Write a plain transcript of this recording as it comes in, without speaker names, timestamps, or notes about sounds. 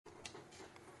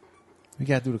We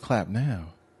got to do the clap now.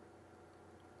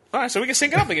 All right, so we can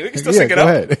sync it up again. We can still sync it go up.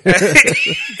 Ahead.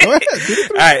 Go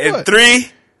ahead. All right, in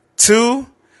 3, 2,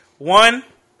 1.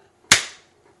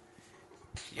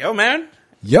 Yo, man.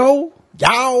 Yo.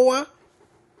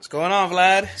 What's going on,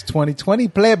 Vlad? It's 2020,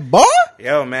 play boy.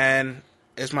 Yo, man.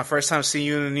 It's my first time seeing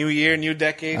you in the new year, new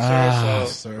decade, sir.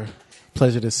 Sir.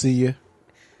 Pleasure to see you.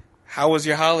 How was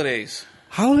your holidays?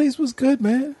 Holidays was good,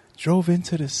 man. Drove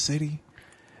into the city.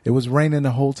 It was raining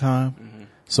the whole time. Mm-hmm.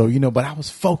 So, but I was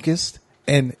focused.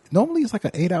 And normally it's like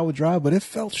an 8-hour drive, but it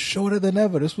felt shorter than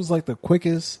ever. This was like the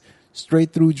quickest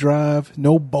straight through drive.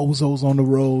 No bozos on the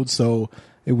road. So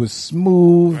it was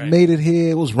smooth, right. Made it here.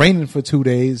 It was raining for 2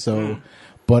 days. So,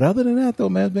 But other than that, though,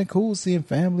 man, it's been cool seeing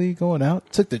family, going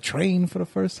out. Took the train for the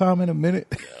first time in a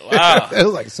minute. Wow. It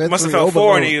was like sensory must have felt overload.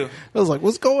 foreign to you. I was like,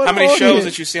 what's going on? How many shows here?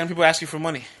 did you see on people ask you for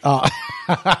money?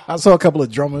 I saw a couple of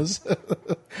drummers,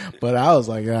 but I was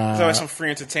like, There's always some free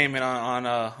entertainment on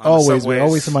always, the subways.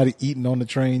 always somebody eating on the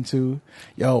train too.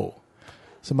 Yo,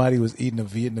 somebody was eating a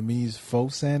Vietnamese pho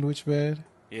sandwich, man.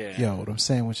 Yeah. Yo, them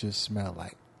sandwiches smell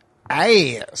like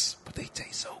ass, but they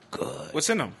taste so good. What's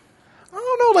in them? I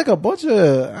don't know, like a bunch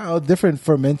of different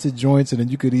fermented joints, and then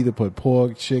you could either put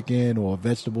pork, chicken, or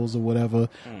vegetables or whatever.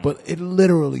 But it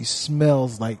literally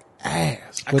smells like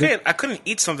ass. I couldn't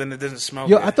eat something that doesn't smell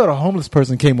Yo, good. I thought a homeless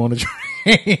person came on the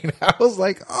train. I was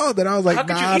like, how could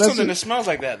you eat something that smells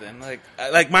like that then?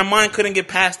 Like my mind couldn't get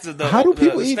past the how do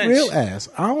people the eat stench. real ass?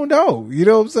 I don't know. You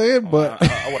know what I'm saying? But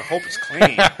I would hope it's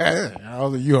clean. I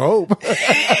was like, you hope.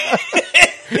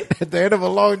 At the end of a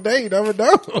long day, you never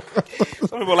know.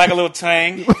 Some people like a little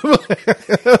tang.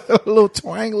 A little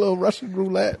twang, a little Russian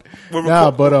roulette.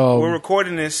 We're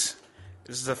recording this.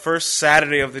 This is the first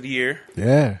Saturday of the year.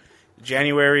 Yeah.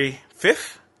 January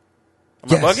 5th?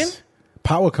 Am I bugging?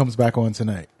 Power comes back on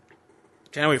tonight.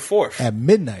 January 4th. At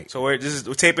midnight. So we're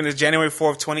taping this January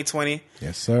 4th, 2020.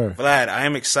 Yes, sir. Vlad, I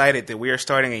am excited that we are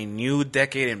starting a new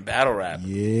decade in battle rap.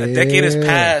 Yeah. A decade has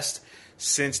passed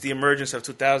since the emergence of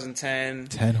 2010.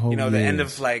 10 whole the years. end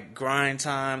of like grind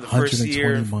time, the first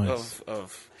year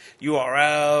of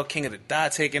URL, King of the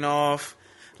Dot taking off,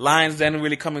 Lions Den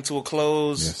really coming to a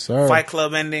close, yes, sir. Fight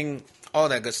Club ending, all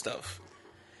that good stuff.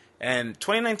 And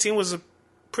 2019 was a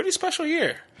pretty special year.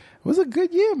 It was a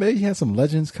good year, man. You had some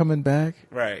legends coming back.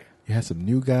 Right. You had some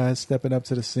new guys stepping up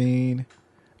to the scene.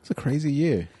 It was a crazy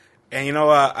year. And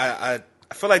I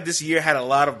feel like this year had a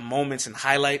lot of moments and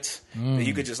highlights that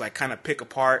you could just like kind of pick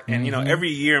apart. And every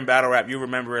year in battle rap, you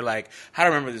remember like, how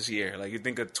do I remember this year? Like you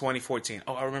think of 2014.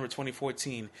 Oh, I remember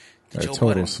 2014. Joe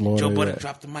Budden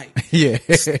dropped the mic. Yeah.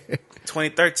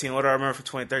 2013. What do I remember from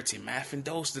 2013? Math and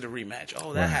Dose did a rematch.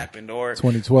 Oh, that happened. Or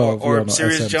 2012. Or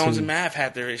Serious Jones and Math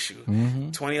had their issue.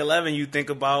 2011. You think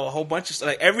about a whole bunch of stuff.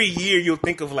 Like every year, you'll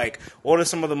think of like what are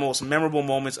some of the most memorable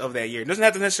moments of that year. It doesn't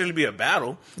have to necessarily be a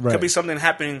battle. It could be something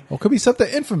happening. Or it could be something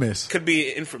infamous. It could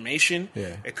be information.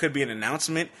 Yeah. It could be an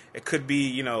announcement. It could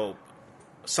be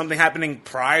something happening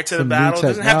prior to the battle. It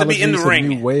doesn't have to be in the ring.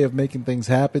 New way of making things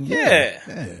happen.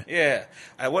 Yeah.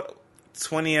 What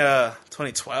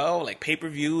 2012, like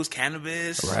pay-per-views,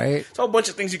 cannabis. Right. It's a whole bunch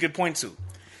of things you could point to.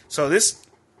 So this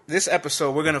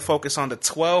episode, we're going to focus on the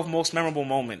 12 most memorable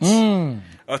moments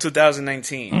of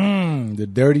 2019. The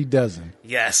Dirty Dozen.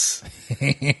 Yes.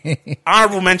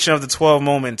 Honorable mention of the 12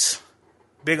 moments.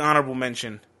 Big honorable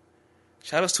mention.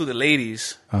 Shout outs to the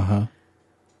ladies. Uh-huh.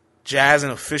 Jazz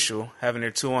and Official having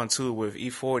their 2-on-2 with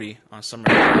E40 on Summer.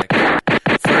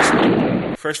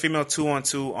 First female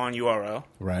 2-on-2 on URL.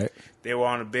 Right. They were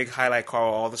on a big highlight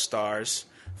call, All the Stars.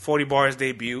 40 Bars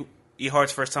debut.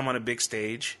 E-Heart's first time on a big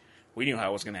stage. We knew how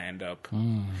it was going to end up.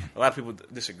 A lot of people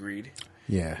disagreed.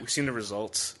 Yeah. We've seen the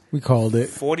results. We called it.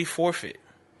 40 forfeit.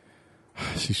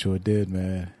 She sure did,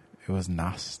 man. It was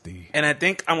nasty. And I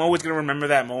think I'm always going to remember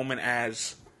that moment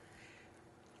as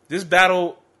this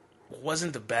battle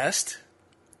wasn't the best.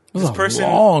 It was a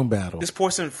long battle. This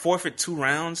person forfeit 2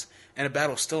 rounds, and the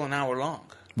battle's still an hour long.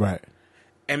 Right.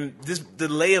 And this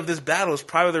delay of this battle is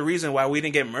probably the reason why we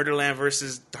didn't get Murderland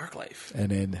versus Dark Life.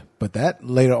 But that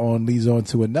later on leads on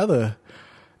to another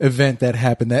event that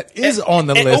happened that is on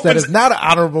the list. That is not an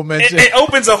honorable mention. It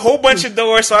opens a whole bunch of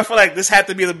doors, so I feel like this had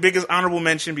to be the biggest honorable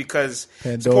mention because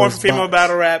it's important for female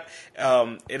battle rap.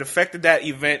 It affected that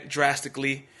event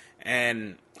drastically,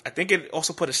 and I think it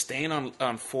also put a stain on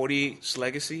 40's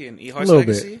legacy and E-Heart's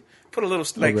legacy. Bit. Put a little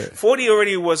 40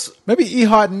 already was maybe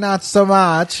E-Heart not so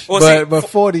much, but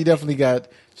 40 definitely got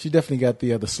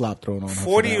the other slop thrown on her.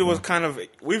 40 was kind of,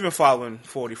 we've been following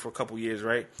 40 for a couple years,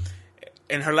 right?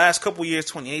 In her last couple years,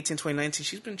 2018, 2019,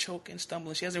 she's been choking,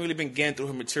 stumbling. She hasn't really been getting through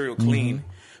her material clean.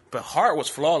 But Hart was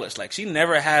flawless. Like, she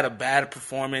never had a bad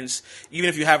performance. Even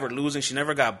if you have her losing, she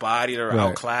never got bodied or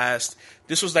outclassed.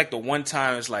 This was like the one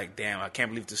time it's like, damn, I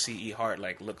can't believe to see E. Hart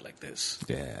like look like this.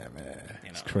 Yeah, man.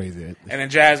 It's crazy. And then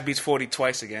Jazz beats 40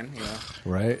 twice again,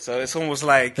 Right. So it's almost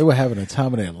like they were having a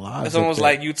time of their lives. It's almost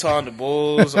like Utah and the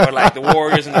Bulls or like the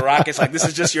Warriors and the Rockets. Like, this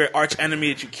is just your arch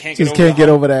enemy that you can't get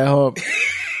over that hump.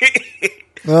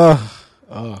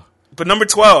 But number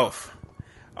 12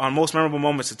 on most memorable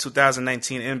moments of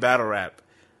 2019 in battle rap,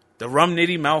 the Rum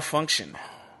Nitty malfunction.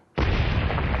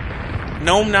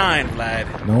 Gnome 9,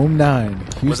 Vlad. Gnome 9,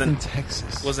 Houston,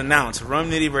 Texas. Was announced. Rum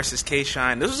Nitty versus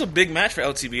K-Shine. This was a big match for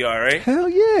LTBR, right? Hell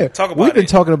yeah. We've been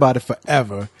talking about it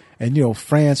forever. And,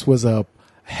 France was a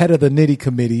head of the Nitty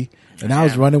committee. And I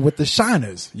was running with the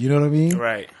Shiners. You know what I mean?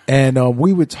 Right. And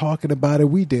we were talking about it.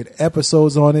 We did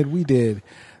episodes on it. We did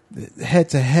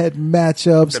head-to-head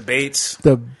matchups. Debates.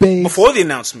 Before the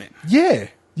announcement. Yeah.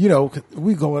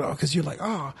 We going on because you're like,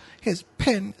 oh, his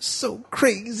pen is so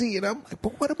crazy. And I'm like,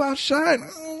 but what about Shine?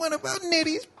 What about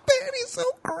Nitty's pen? He's so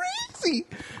crazy.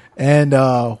 And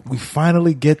we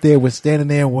finally get there. We're standing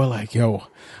there and we're like, yo,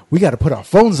 we got to put our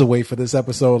phones away for this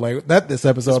episode. Like, not this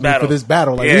episode, for this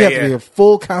battle. Like, we have to be in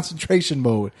full concentration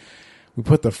mode. We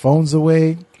put the phones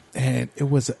away and it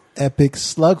was an epic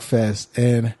slugfest.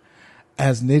 And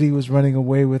as Nitty was running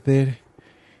away with it,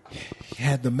 he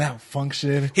had the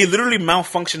malfunction. He literally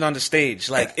malfunctioned on the stage.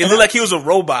 Like, it looked like he was a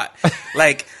robot.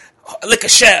 Like, lick a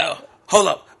shell. Hold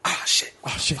up. Oh, shit.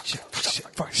 Oh, shit.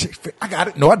 Fuck, shit. I got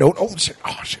it. No, I don't. Oh, shit.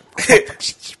 Oh, shit.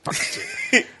 Fuck,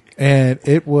 shit. And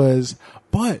it was,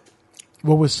 but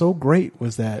what was so great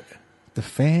was that the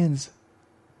fans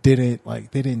didn't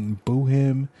boo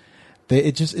him.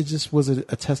 It just was a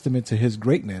testament to his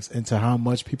greatness and to how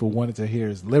much people wanted to hear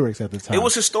his lyrics at the time. It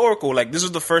was historical. Like, this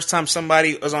was the first time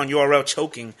somebody was on URL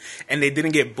choking and they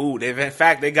didn't get booed. In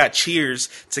fact, they got cheers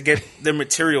to get their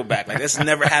material back. Like, this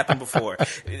never happened before.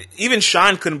 Even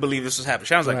Sean couldn't believe this was happening.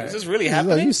 Sean was like, is this really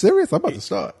happening? Like, you serious? I'm about to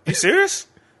start. You serious?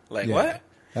 Like, what?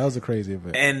 That was a crazy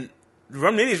event. And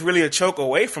Rum Nitty is really a choke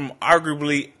away from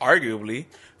arguably,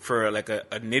 for like a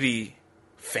Nitty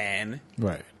fan.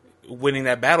 Right. Winning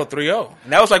that battle 3-0.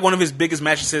 And that was like one of his biggest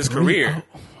matches of his career.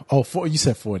 You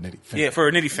said for a Nitty fan. Yeah, for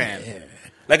a Nitty fan. Yeah.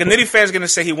 Like, a Nitty fan's going to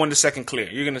say he won the second clear.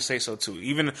 You're going to say so too.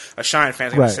 Even a Shine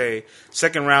fan's going to say,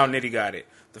 second round, Nitty got it.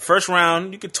 The first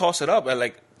round, you could toss it up.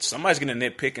 Like, somebody's going to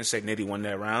nitpick and say Nitty won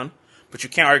that round. But you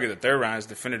can't argue the third round is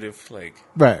definitive,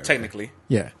 technically. Right.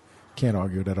 Yeah. Can't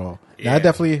argue it at all. Yeah,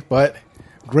 definitely. But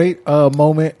great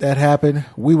moment that happened.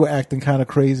 We were acting kind of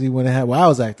crazy when it happened. Well, I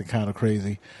was acting kind of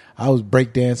crazy. I was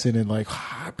breakdancing and like,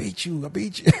 I beat you.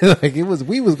 Like,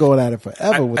 we was going at it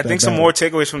forever. I think some more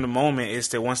takeaways from the moment is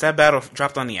that once that battle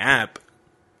dropped on the app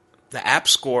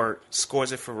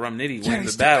scores it for Rum Nitty winning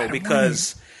the battle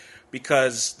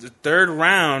because the third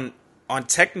round on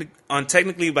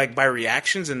technically like by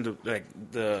reactions and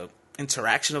the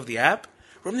interaction of the app,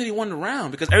 Rum Nitty won the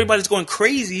round because everybody's going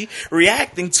crazy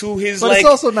reacting to his it's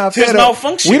also not fair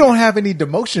malfunction. We don't have any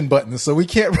demotion buttons, so we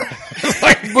can't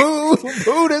like boo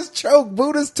this choke,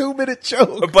 boo this 2-minute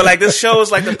choke. But like, this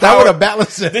shows like the power. That would have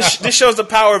balanced it. This shows the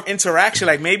power of interaction.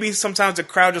 Like, maybe sometimes the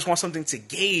crowd just wants something to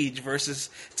gauge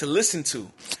versus to listen to.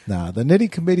 Nah, the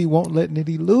Nitty committee won't let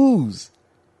Nitty lose.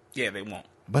 Yeah, they won't.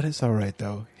 But it's all right,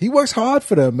 though. He works hard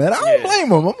for them, man. I don't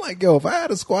blame him. I'm like, yo, if I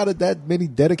had a squad of that many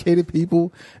dedicated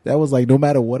people, that was like, no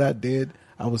matter what I did,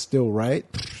 I was still right.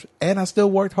 And I still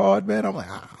worked hard, man. I'm like,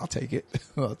 I'll take it.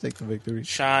 I'll take the victory.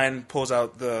 Shine pulls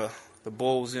out the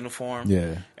Bulls uniform.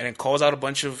 Yeah. And then calls out a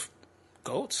bunch of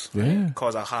GOATs. Right? Yeah.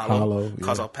 Calls out Hollow.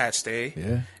 Calls out Pat Stay.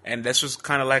 Yeah. And this was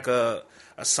kind of like a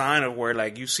sign of where,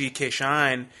 like, you see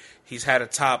K-Shine, he's had a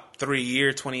top 3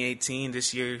 year, 2018.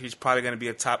 This year, he's probably going to be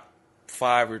a top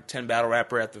 5 or 10 battle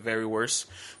rapper at the very worst.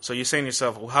 So you're saying to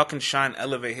yourself, well, how can Shine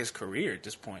elevate his career at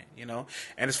this point? And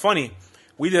it's funny,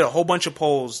 we did a whole bunch of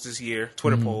polls this year,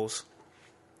 Twitter polls.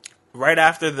 Right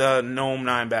after the Gnome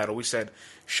 9 battle, we said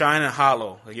Shine and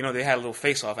Hollow. They had a little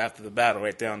face-off after the battle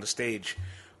right there on the stage.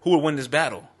 Who would win this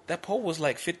battle? That poll was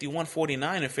like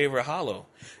 51-49 in favor of Hollow.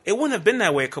 It wouldn't have been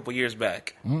that way a couple years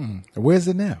back. Where's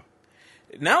it now?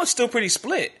 Now it's still pretty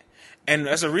split. And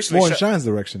as a recently more in Shine's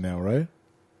direction now, right?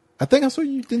 I think I saw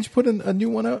you. Didn't you put a new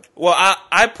one up? Well,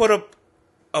 I put up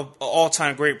an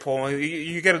all-time great poll.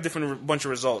 You get a different bunch of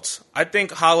results. I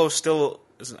think Hollow still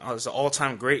is an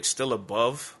all-time great, still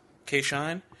above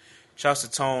K-Shine. Shouts to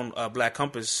Tone, Black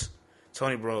Compass,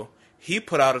 Tony bro. He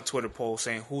put out a Twitter poll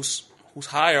saying who's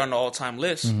higher on the all-time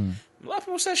list. A lot of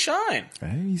people said Shine.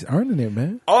 Hey, he's earning it,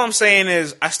 man. All I'm saying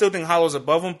is I still think Hollow's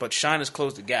above him, but Shine has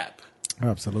closed the gap.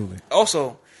 Absolutely.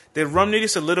 Also, Did Rum Nitty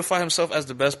solidify himself as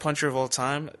the best puncher of all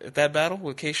time at that battle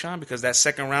with K-Shine? Because that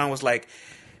second round was like,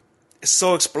 it's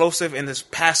so explosive, and his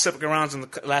past second rounds in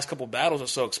the last couple battles are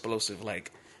so explosive.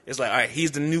 Like, it's like, all right,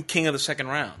 he's the new king of the second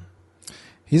round.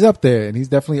 He's up there, and he's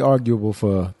definitely arguable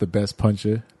for the best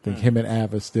puncher. I think him and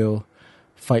Av are still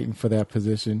fighting for that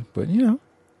position. But,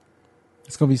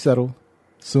 it's going to be settled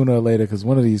sooner or later because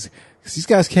these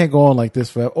guys can't go on like this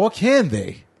forever. Or can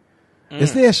they?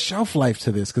 Is there a shelf life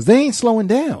to this? Because they ain't slowing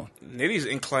down. Nitty's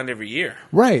inclined every year.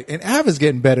 Right. And Av is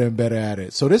getting better and better at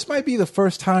it. So this might be the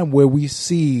first time where we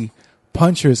see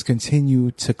punchers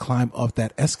continue to climb up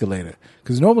that escalator.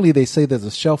 Because normally they say there's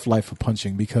a shelf life for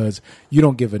punching because you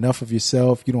don't give enough of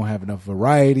yourself. You don't have enough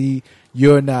variety.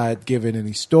 You're not giving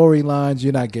any storylines.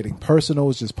 You're not getting personal.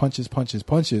 It's just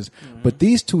punches. But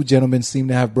these two gentlemen seem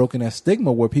to have broken that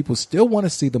stigma where people still want to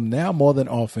see them now more than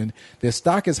often. Their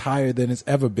stock is higher than it's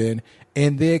ever been,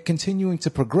 and they're continuing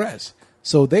to progress.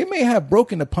 So they may have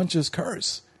broken the puncher's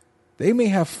curse. They may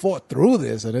have fought through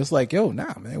this, and it's like, yo,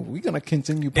 nah, man, we're going to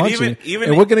continue punching,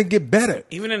 and we're going to get better.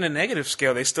 Even in the negative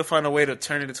scale, they still find a way to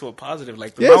turn it into a positive.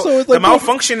 Like, the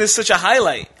malfunction is such a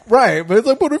highlight. Right, but it's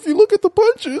like, but if you look at the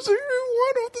punches, one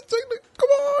off the technique, come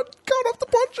on, count off the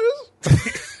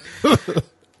punches.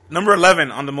 Number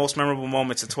 11 on the most memorable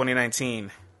moments of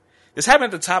 2019. This happened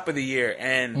at the top of the year,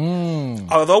 and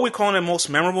although we call it most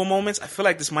memorable moments, I feel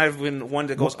like this might have been one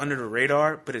that goes under the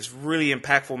radar, but it's really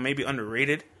impactful, maybe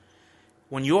underrated.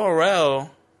 When URL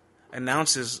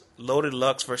announces Loaded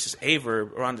Lux versus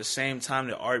Averb around the same time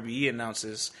that RBE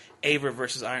announces Averb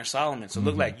versus Iron Solomon. So it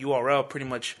looked like URL pretty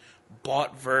much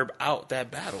bought Verb out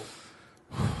that battle.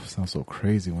 Sounds so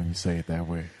crazy when you say it that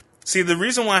way. See, the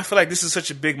reason why I feel like this is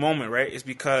such a big moment, right, is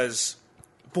because,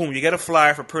 boom, you get a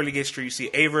flyer for Pearly Gate Street. You see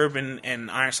Averb and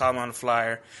Iron Solomon on the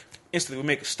flyer. Instantly, we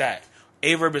make a stat.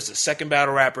 Averb is the second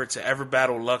battle rapper to ever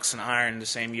battle Lux and Iron the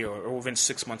same year, or within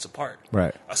 6 months apart.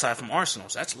 Right. Aside from Arsenal.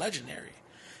 So that's legendary.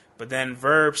 But then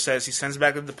Verb says he sends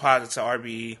back the deposit to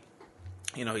RBE.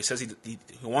 He says he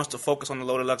wants to focus on the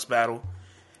Loaded Lux battle.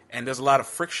 And there's a lot of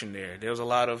friction there. There's a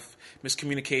lot of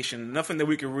miscommunication. Nothing that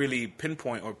we can really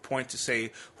pinpoint or point to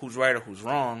say who's right or who's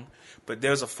wrong. But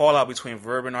there's a fallout between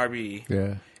Verb and RBE.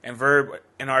 Yeah. And Verb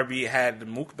and RBE had the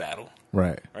Mook battle.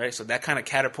 Right. Right. So that kind of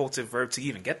catapulted Verb to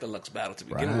even get the Lux battle to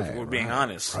begin with, if we're being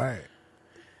honest. Right.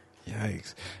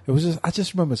 Yikes. It was I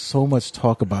just remember so much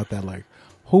talk about that. Like,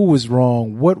 who was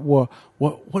wrong? What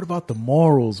about the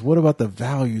morals? What about the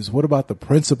values? What about the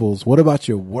principles? What about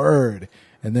your word?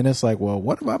 And then it's like, well,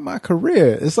 what about my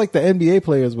career? It's like the NBA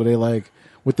players where they like,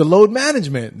 with the load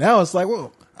management. Now it's like,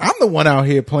 well, I'm the one out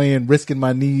here playing, risking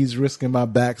my knees, risking my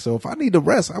back. So if I need to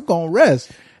rest, I'm going to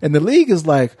rest. And the league is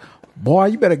like, boy,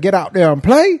 you better get out there and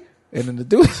play. And then the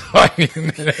dude's like, you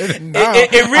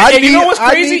know what's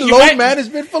crazy? I need load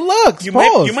management for Lux. You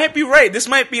might be right. This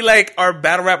might be like our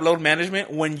battle rap load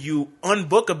management when you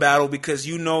unbook a battle because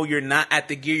you know you're not at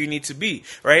the gear you need to be,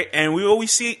 right? And we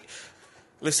always see,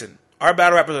 listen, our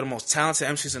battle rappers are the most talented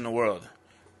MCs in the world.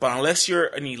 But unless you're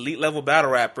an elite level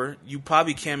battle rapper, you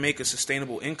probably can't make a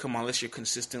sustainable income unless you're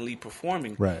consistently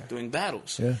performing, doing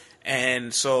battles. Yeah.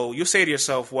 And so you'll say to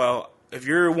yourself, well, if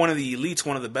you're one of the elites,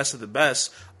 one of the best of the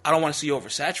best, I don't want to see you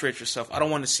oversaturate yourself. I don't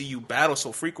want to see you battle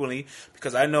so frequently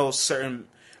because I know certain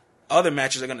other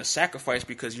matches are going to sacrifice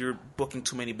because you're booking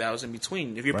too many battles in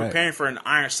between. If you're preparing for an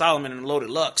Iron Solomon and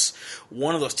Loaded Lux,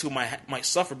 one of those two might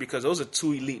suffer because those are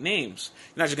two elite names.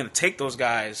 You're not just going to take those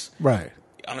guys. Right.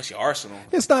 Unless you're Arsenal.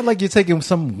 It's not like you're taking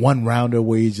some one rounder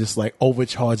where you're just like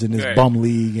overcharging this bum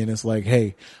league and it's like,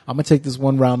 hey, I'm going to take this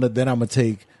one rounder, then I'm going to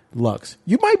take Lux.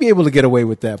 You might be able to get away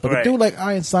with that. But a dude like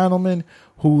Iron Solomon,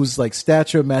 whose like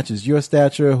stature matches your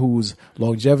stature, whose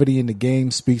longevity in the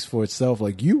game speaks for itself,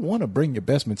 like you want to bring your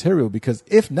best material because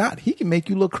if not, he can make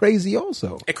you look crazy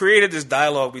also. It created this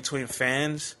dialogue between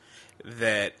fans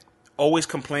that always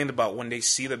complained about when they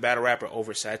see the battle rapper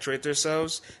oversaturate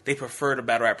themselves, they prefer the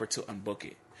battle rapper to unbook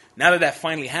it. Now that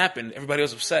finally happened, everybody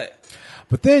was upset.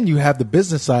 But then you have the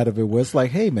business side of it where it's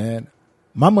like, hey man,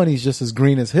 my money's just as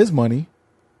green as his money.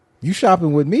 You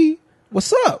shopping with me?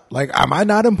 What's up? Like, am I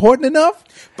not important enough?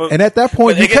 And at that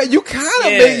point, you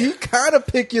kind of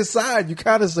pick your side. You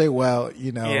kind of say, well,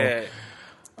 I'm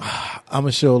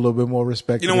gonna show a little bit more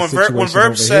respect. When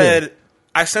Verb said,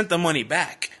 "I sent the money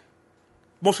back,"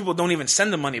 most people don't even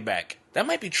send the money back. That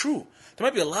might be true. There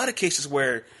might be a lot of cases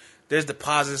where there's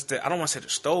deposits that I don't want to say they're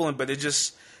stolen, but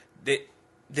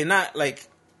they're not like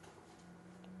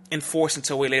enforced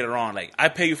until way later on. Like, I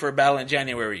pay you for a battle in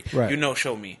January. Right. You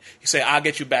show me. You say, I'll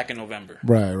get you back in November.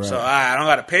 Right. So I don't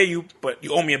got to pay you, but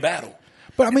you owe me a battle.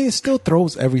 But I mean, it still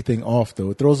throws everything off,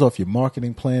 though. It throws off your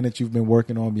marketing plan that you've been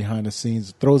working on behind the scenes.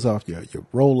 It throws off your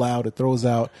rollout. It throws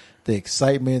out the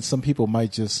excitement. Some people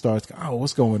might just start, oh,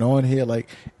 what's going on here? Like,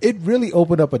 it really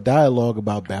opened up a dialogue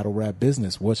about battle rap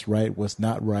business. What's right, what's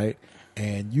not right.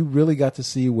 And you really got to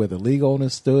see where the league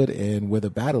owners stood and where the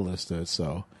battlers stood.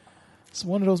 So it's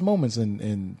one of those moments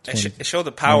in it showed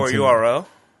the power of URL.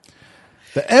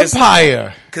 The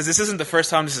empire. Because this isn't the first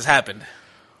time this has happened.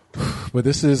 But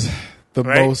this is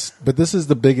this is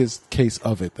the biggest case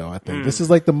of it, though, I think. This is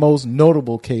like the most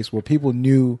notable case where people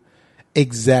knew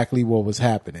exactly what was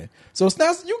happening. So it's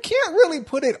not, you can't really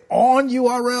put it on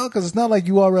URL because it's not like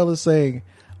URL is saying,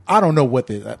 I don't know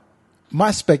what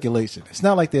my speculation. It's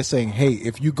not like they're saying, hey,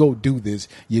 if you go do this,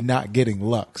 you're not getting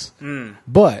Lux.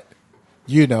 But,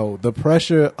 the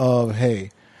pressure of,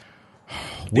 hey,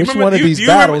 which one of these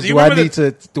battles do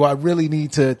I really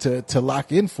need to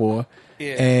lock in for?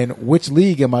 Yeah. And which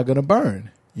league am I going to burn?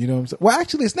 You know what I'm saying? Well,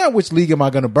 actually, it's not which league am I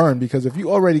going to burn, because if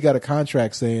you already got a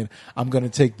contract saying I'm going to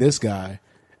take this guy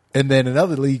and then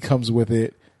another league comes with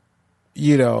it,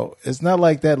 it's not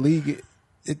like that league.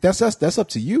 That's up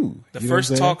to you. The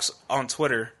first talks on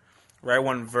Twitter, right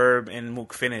when Verb and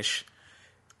Mook finish,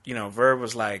 Verb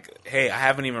was like, hey, I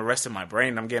haven't even rested my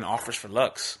brain. I'm getting offers for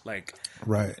Lux. Like,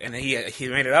 right. And he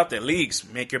made it out there.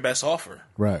 Leagues, make your best offer.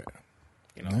 Right.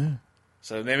 Yeah.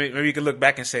 So maybe you could look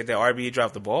back and say that RBE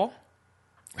dropped the ball.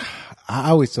 I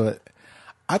always thought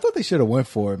they should have went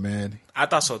for it, man. I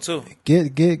thought so too.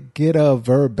 Get a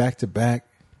Verb back to back.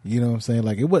 You know what I'm saying?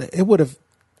 Like it would have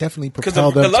definitely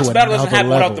propelled them to another level. Because the Lux battle doesn't happen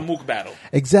without the Mook battle.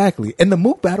 Exactly, and the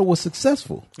Mook battle was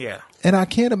successful. Yeah, and I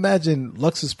can't imagine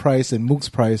Lux's price and Mook's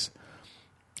price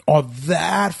are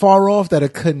that far off that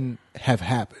it couldn't have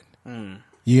happened.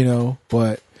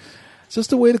 But. It's just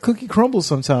the way the cookie crumbles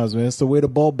sometimes, man. It's the way the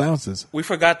ball bounces. We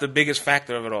forgot the biggest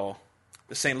factor of it all,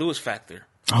 the St. Louis factor.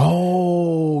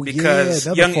 Oh, because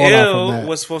Young Ill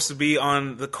was supposed to be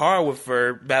on the car with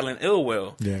Verb battling Ill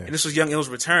Will. Yeah. And this was Young Ill's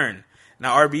return.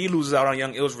 Now RBE loses out on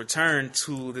Young Ill's return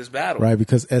to this battle. Right,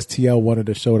 because STL wanted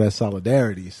to show that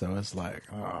solidarity. So it's like,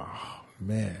 oh,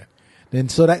 man. Then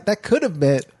so that could have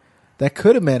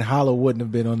meant Hollow wouldn't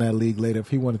have been on that league later if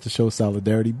he wanted to show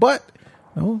solidarity. But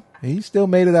no, he still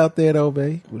made it out there, though,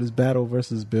 babe, with his battle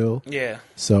versus Bill. Yeah.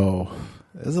 So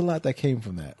there's a lot that came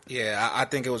from that. Yeah, I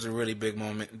think it was a really big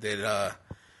moment that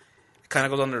kind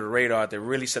of goes under the radar that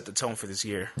really set the tone for this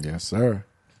year. Yes, sir.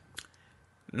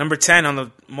 Number 10 on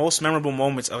the most memorable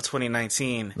moments of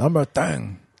 2019. Number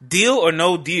 10. Deal or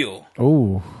No Deal.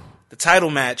 Ooh. The title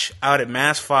match out at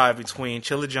Mass 5 between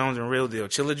Chilla Jones and Real Deal.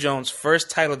 Chilla Jones' first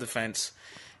title defense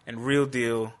and Real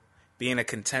Deal being a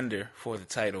contender for the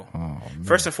title. Oh,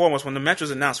 first and foremost, when the match was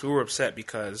announced, we were upset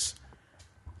because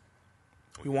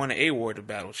we wanted A-Ward to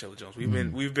battle Chilla Jones. We've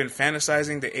been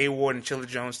fantasizing the A-Ward and Chilla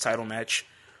Jones title match,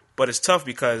 but it's tough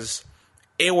because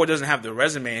A-Ward doesn't have the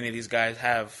resume any of these guys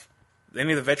have.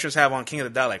 Any of the veterans have on King of the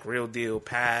Dot, like Real Deal,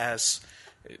 Pass,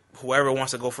 whoever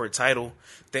wants to go for a title.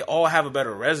 They all have a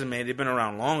better resume. They've been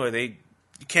around longer. You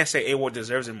can't say A-Ward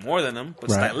deserves it more than them,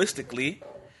 but right. Stylistically,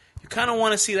 you kind of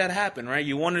want to see that happen, right?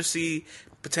 You want to see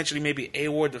potentially maybe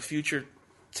A-Ward, the future,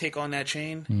 take on that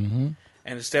chain. Mm-hmm.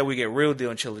 And instead we get Real Deal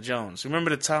and Chilla Jones. Remember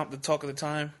the talk of the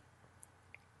time?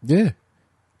 Yeah.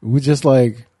 We're just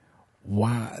like,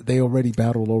 why? They already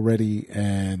battled already,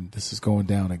 and this is going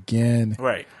down again.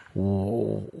 Right.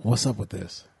 Whoa, what's up with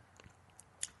this?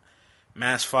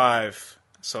 Mass 5.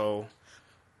 So,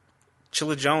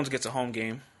 Chilla Jones gets a home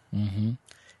game. Mm-hmm.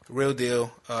 Real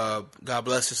Deal, God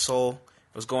bless his soul,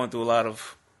 was going through a lot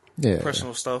of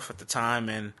personal stuff at the time,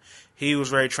 and he was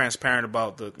very transparent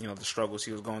about the struggles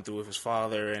he was going through with his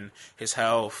father and his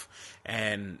health.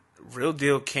 And Real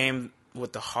Deal came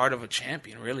with the heart of a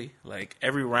champion, really. Like,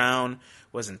 every round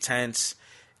was intense,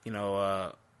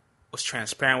 was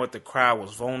transparent with the crowd,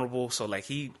 was vulnerable. So, like,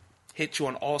 he hit you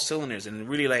on all cylinders, and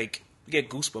really, like, you get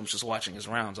goosebumps just watching his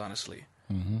rounds, honestly.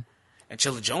 Mm-hmm. And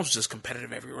Chilla Jones was just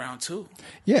competitive every round, too.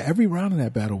 Yeah, every round in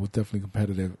that battle was definitely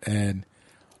competitive. And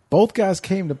both guys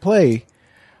came to play,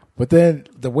 but then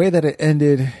the way that it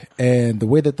ended and the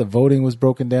way that the voting was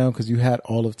broken down, because you had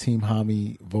all of Team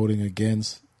Hami voting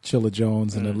against Chilla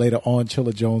Jones, and then later on,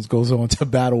 Chilla Jones goes on to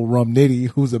battle Rum Nitty,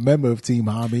 who's a member of Team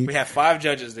Hami. We had 5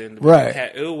 judges then. Right. We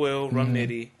had Ill Will, Rum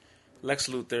Nitty, Lex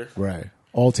Luthor. Right.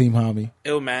 All Team Hami.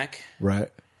 Ilmac. Right.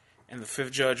 And the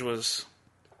 5th judge was...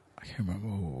 I can't remember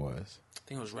who it was. I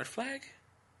think it was Red Flag?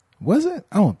 Was it?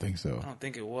 I don't think so. I don't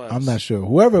think it was. I'm not sure.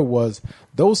 Whoever it was,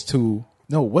 those two...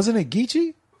 No, wasn't it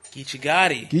Geechee? Geechee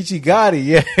Gotti. Geechee Gotti,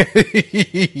 yeah.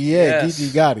 Yeah, yes. Geechee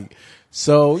Gotti.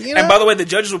 So, And by the way, the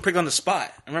judges were picked on the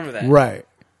spot. Remember that. Right.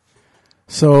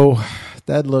 So,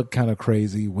 that looked kind of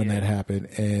crazy when that happened.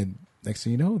 And next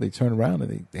thing you know, they turn around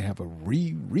and they have a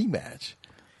rematch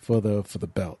for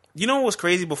the belt. You know what was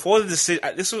crazy before the decision?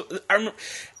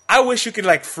 I wish you could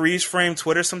like freeze frame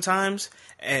Twitter sometimes,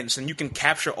 and so you can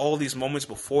capture all these moments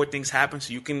before things happen,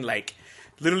 so you can like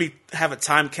literally have a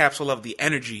time capsule of the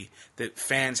energy that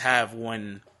fans have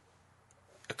when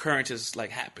occurrences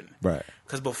like happen. Right.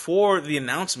 Because before the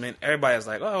announcement, everybody was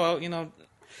like, "Oh well,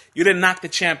 you didn't knock the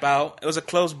champ out. It was a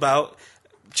close bout.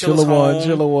 Chilla's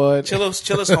home.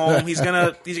 Chilla's home. He's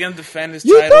gonna defend his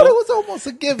title." You thought it was almost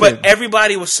a given. But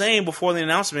everybody was saying before the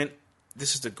announcement,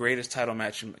 this is the greatest title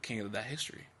match in King of the Dot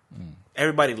history.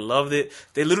 Everybody loved it.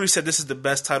 They literally said this is the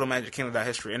best title match in King of the Dot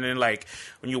history. And then, like,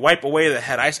 when you wipe away the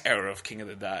Head Ice era of King of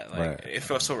the Dot, like, it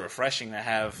felt so refreshing to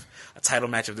have a title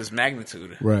match of this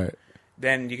magnitude. Right.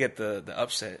 Then you get the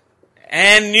upset.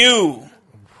 And new.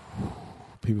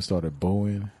 People started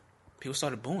booing.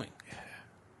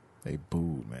 They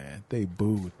booed, man. They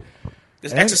booed.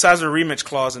 Just exercise a rematch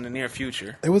clause in the near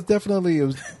future. It was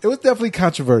definitely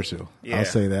controversial. Yeah. I'll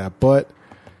say that. But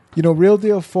Real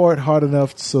Deal fought hard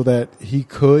enough so that he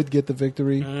could get the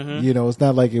victory. Mm-hmm. It's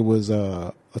not like it was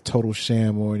a total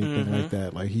sham or anything like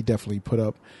that. Like, he definitely put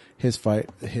up his fight,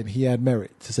 and he had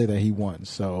merit to say that he won.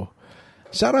 So,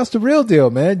 shout outs to Real Deal,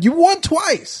 man. You won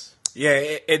twice. Yeah,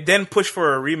 it then pushed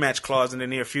for a rematch clause in the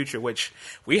near future, which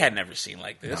we had never seen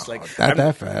like this. No, like not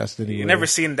that fast. Anyway. You never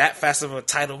seen that fast of a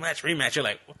title match rematch. You're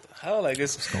like, what the hell? Like,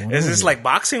 is this like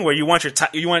boxing where you want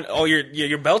all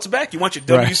your belts back? You want your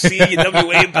WC, your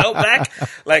WA belt back?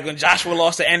 Like when Joshua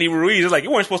lost to Andy Ruiz, it's like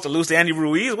you weren't supposed to lose to Andy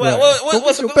Ruiz.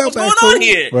 What's going on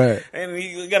here? Right. And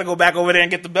you got to go back over there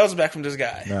and get the belts back from this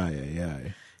guy.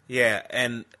 Yeah.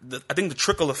 And I think the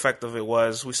trickle effect of it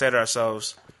was we said to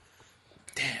ourselves,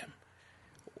 damn.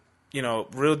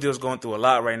 Real Deal's going through a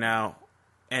lot right now,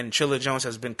 and Chilla Jones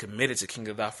has been committed to King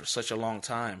of the Dot for such a long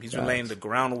time. He's been laying the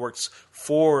groundworks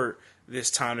for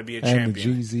this time to be a champion. And the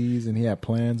GZs, and he had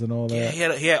plans and all that.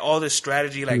 Yeah, he had all this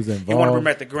strategy. Like, he wanted to bring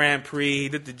back the Grand Prix. He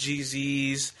did the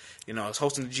GZs. He was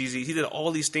hosting the GZs. He did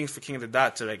all these things for King of the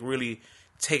Dot to, like, really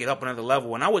take it up another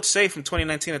level. And I would say from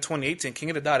 2019 to 2018, King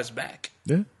of the Dot is back.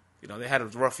 Yeah. They had a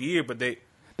rough year, but they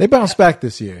bounced back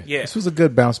this year. Yeah. This was a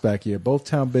good bounce back year. Both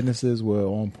town businesses were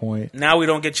on point. Now we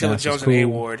don't get Chilla Jones and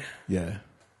A-Ward. Yeah.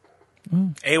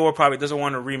 A-Ward probably doesn't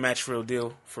want to rematch Real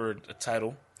Deal for a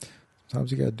title.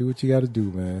 Sometimes you got to do what you got to do,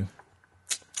 man.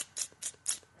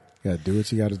 You got to do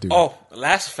what you got to do. Oh, the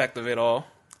last effect of it all.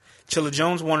 Chilla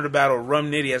Jones wanted to battle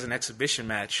Rum Nitty as an exhibition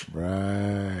match.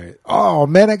 Right. Oh,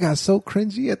 man, I got so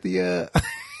cringy at the...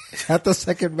 At the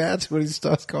second match, when he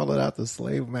starts calling out the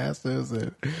slave masters,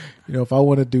 and if I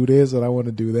want to do this and I want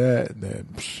to do that, and then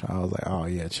I was like, oh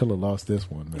yeah, Chilla lost this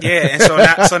one, man. Yeah,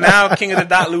 and so now King of the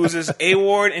Dot loses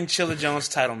A-Ward and Chilla Jones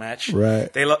title match.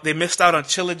 Right. They missed out on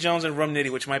Chilla Jones and Rum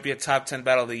Nitty, which might be a top 10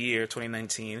 battle of the year,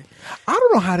 2019. I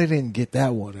don't know how they didn't get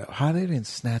that one up. How they didn't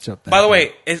snatch up that. By the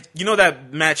way,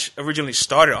 that match originally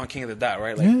started on King of the Dot,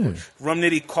 right? Like, yeah. Rum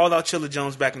Nitty called out Chilla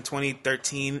Jones back in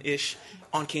 2013-ish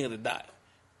on King of the Dot.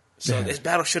 So this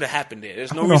battle should have happened there.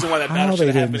 There's no reason why that battle should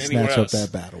have happened anywhere else. How they didn't snatch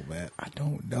up that battle, man. I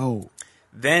don't know.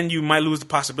 Then you might lose the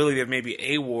possibility of maybe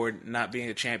A-Ward not being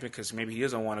a champion because maybe he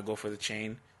doesn't want to go for the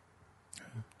chain.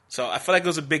 So I feel like there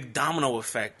was a big domino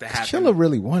effect that happened. Chilla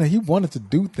really wanted. He wanted to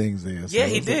do things there. So yeah,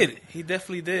 he did. He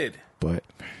definitely did. But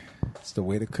it's the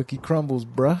way the cookie crumbles,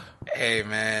 bruh. Hey,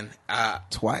 man.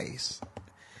 Twice.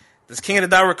 Does King of the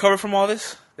Dot recover from all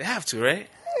this? They have to, right?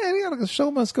 Yeah, the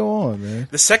show must go on, man.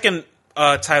 The second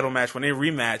title match, when they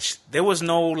rematched, there was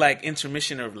no like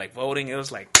intermission or like voting. It was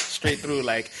like straight through,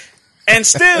 like, and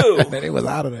still they was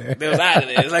out of there. They was out of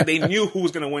there. It's like they knew who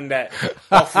was gonna win that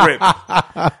off rip.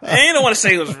 And you don't want to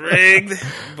say it was rigged,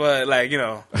 but like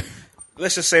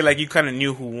let's just say like you kind of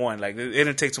knew who won. Like it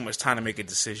didn't take too much time to make a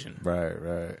decision.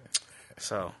 Right.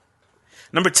 So,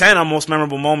 number 10 on most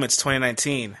memorable moments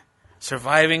 2019,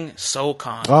 surviving Soul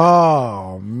Khan.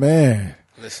 Oh man!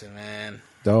 Listen, man,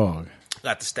 dog.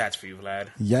 Got the stats for you, Vlad.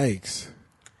 Yikes.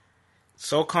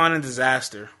 Soul Khan and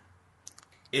Disaster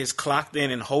is clocked in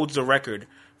and holds the record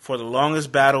for the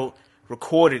longest battle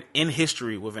recorded in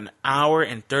history with 1 hour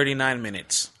and 39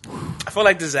 minutes. I feel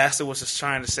like Disaster was just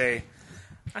trying to say,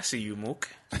 I see you, Mook.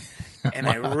 And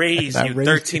I raised you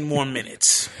 13 more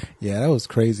minutes. Yeah, that was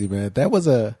crazy, man. That was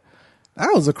a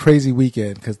crazy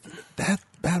weekend because that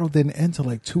battle didn't end till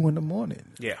like 2 a.m.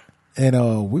 Yeah.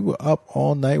 And we were up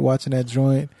all night watching that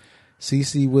joint.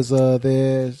 Cece was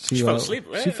there. She fell asleep,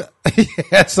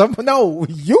 right? No,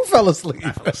 you fell asleep.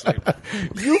 I fell asleep.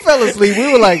 You fell asleep.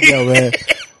 We were like, yo, man,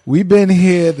 we've been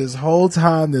here this whole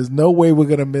time. There's no way we're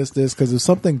going to miss this because if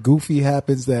something goofy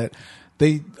happens that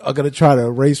they are going to try to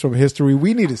erase from history.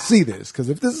 We need to see this because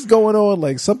if this is going on,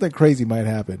 like something crazy might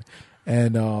happen.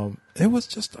 And it was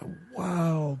just a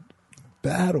wild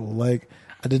battle. Like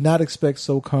I did not expect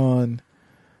Sokan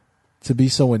to be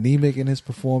so anemic in his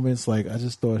performance. Like I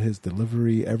just thought his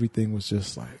delivery, everything was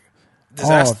just like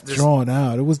drawn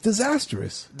out. It was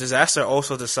disastrous. Disaster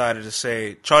also decided to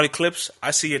say, Charlie Clips,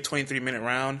 I see your 23-minute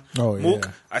round. Oh, yeah. Mook,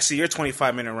 I see your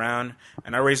 25-minute round.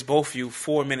 And I raised both of you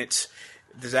 4 minutes.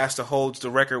 Disaster holds the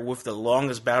record with the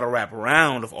longest battle rap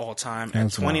round of all time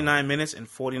at 29 minutes and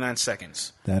 49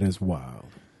 seconds. That is wild.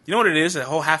 You know what it is? A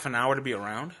whole half an hour to be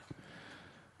around?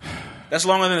 That's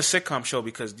longer than a sitcom show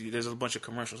because there's a bunch of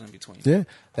commercials in between. Yeah,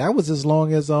 that was as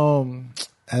long as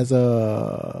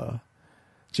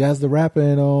Jazz the Rapper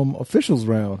and Officials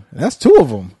round. That's 2 of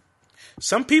them.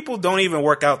 Some people don't even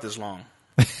work out this long.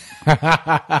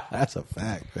 That's a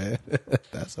fact, man.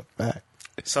 That's a fact.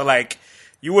 So, like,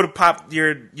 you would have popped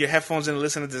your headphones in and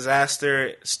listened to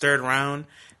Disaster, third round,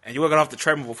 and you would have got off the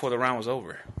treadmill before the round was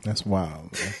over. That's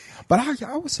wild, man. But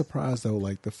I was surprised, though,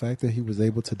 like, the fact that he was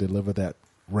able to deliver that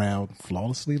round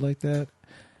flawlessly like that.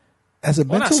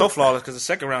 Not so flawless, because the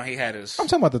second round he had his... I'm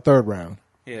talking about the third round.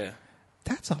 Yeah.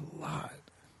 That's a lot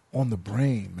on the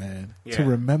brain, man, yeah. to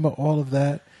remember all of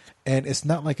that. And it's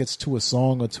not like it's to a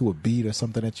song or to a beat or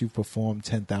something that you've performed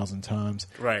 10,000 times.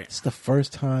 Right. It's the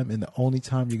first time and the only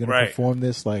time you're going to perform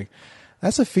this. Like,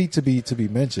 that's a feat to be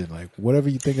mentioned. Like, whatever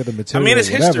you think of the material, I mean,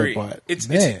 it's whatever, history. But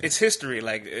it's history.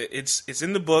 Like, it's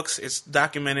in the books. It's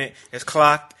documented. It's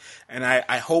clocked. And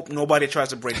I hope nobody tries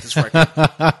to break this record.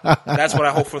 That's what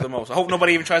I hope for the most. I hope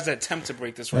nobody even tries to attempt to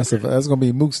break this record. That's going to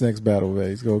be Mook's next battle, man.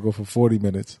 He's going to go for 40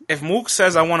 minutes. If Mook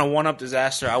says I want to one-up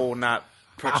Disaster, I will not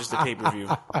purchase the pay-per-view.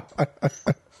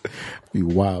 Be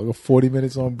wild. 40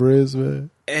 minutes on Briz, man.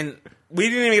 And we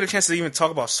didn't even get a chance to even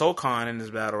talk about Sokan in this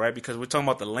battle, right? Because we're talking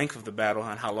about the length of the battle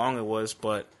and how long it was.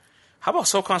 But how about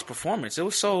Sokan's performance? It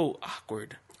was so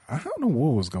awkward. I don't know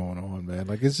what was going on, man.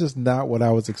 Like, it's just not what I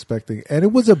was expecting. And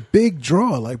it was a big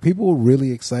draw. Like, people were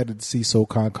really excited to see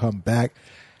Sokan come back.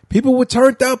 People were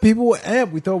turned out. People were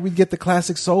amped. We thought we'd get the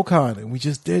classic Sokan, and we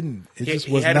just didn't. It just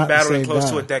was not the same guy. He hadn't battled in close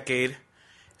to a decade.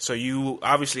 So you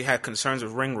obviously had concerns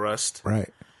of ring rust. Right.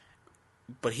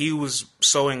 But he was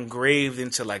so engraved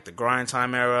into, like, the grind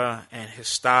time era, and his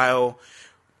style,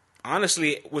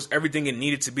 honestly, was everything it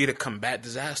needed to be to combat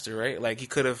Disaster, right? Like, he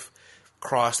could have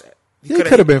crossed... He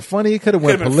could have been funny. He could have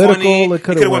went political. It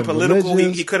could have went political.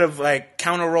 He could have, like,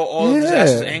 counter-rolled all of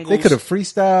Disaster's angles. They could have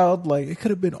freestyled. Like, it could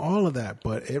have been all of that,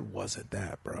 but it wasn't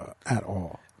that, bro, at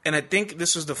all. And I think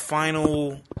this was the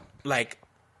final, like,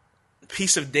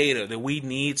 piece of data that we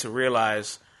need to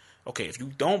realize, okay, if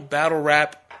you don't battle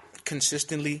rap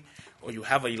consistently or you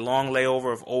have a long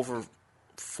layover of over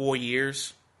 4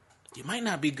 years, you might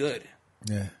not be good.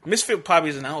 Yeah. Misfit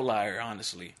probably is an outlier,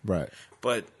 honestly. Right.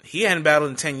 But he hadn't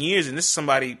battled in 10 years, and this is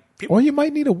somebody... Or you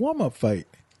might need a warm-up fight.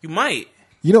 You might.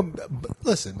 You know,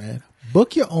 listen, man.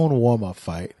 Book your own warm-up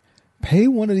fight. Pay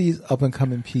one of these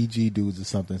up-and-coming PG dudes or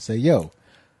something. Say, yo,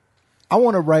 I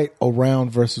want to write a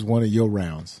round versus one of your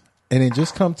rounds. And then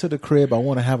just come to the crib. I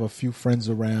want to have a few friends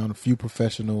around, a few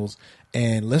professionals,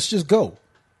 and let's just go.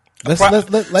 So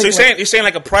you're saying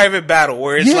like a private battle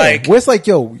where it's like,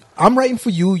 yo, I'm writing for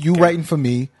you, you writing for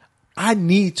me. I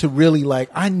need to really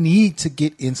I need to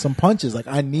get in some punches. Like,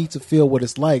 I need to feel what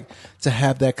it's like to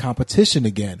have that competition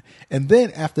again. And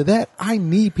then after that, I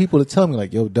need people to tell me,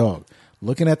 like, yo, dog,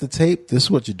 looking at the tape, this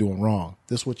is what you're doing wrong.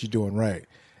 This is what you're doing right.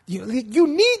 You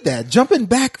need that. Jumping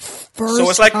back first. So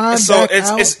it's like,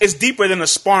 it's deeper than a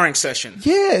sparring session.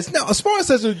 Yeah, it's not a sparring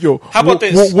session. Yo, how about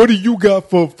this? What do you got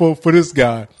for this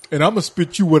guy? And I'm going to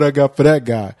spit you what I got for that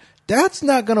guy. That's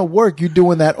not going to work. You're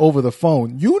doing that over the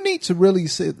phone. You need to really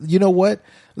say, you know what?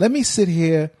 Let me sit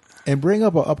here and bring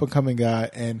up an up-and-coming guy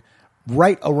and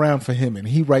write around for him, and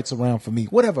he writes around for me.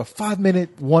 Whatever,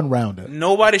 5-minute, one-rounder.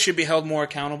 Nobody should be held more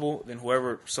accountable than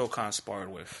whoever Sokan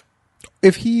sparred with.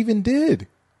 If he even did.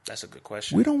 That's a good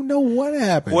question. We don't know what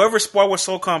happened. Whoever sparred with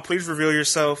Sokan, please reveal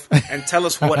yourself and tell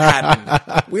us what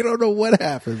happened. We don't know what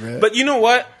happened, man. But you know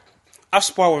what? I've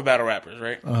sparred with battle rappers,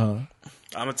 right? Uh-huh.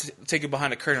 I'm going to take you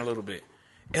behind the curtain a little bit.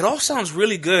 It all sounds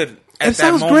really good at it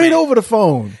sounds great over the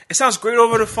phone. It sounds great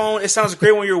over the phone. It sounds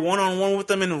great when you're one-on-one with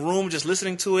them in the room, just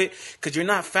listening to it, because you're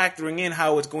not factoring in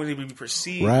how it's going to be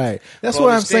perceived. Right. That's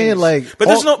what I'm saying. Like, but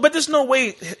there's no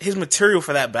way his material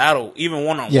for that battle, even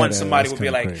one-on-one, somebody would be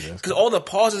like, because all the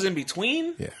pauses in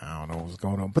between. Yeah, I don't know what's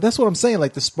going on. But that's what I'm saying.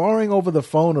 Like, the sparring over the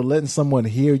phone or letting someone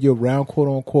hear your round, quote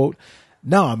unquote.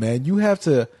 Nah, man, you have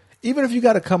to. Even if you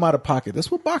got to come out of pocket,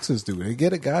 that's what boxers do. They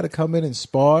get a guy to come in and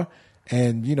spar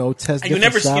and, test. And you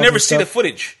never see the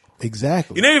footage.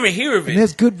 Exactly. You never even hear of And it.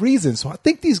 there's good reason. So I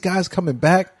think these guys coming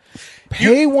back,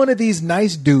 pay one of these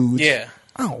nice dudes. Yeah.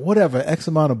 I don't know, whatever, X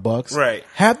amount of bucks. Right.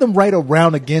 Have them right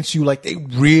around against you like they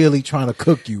really trying to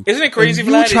cook you. Isn't it crazy, And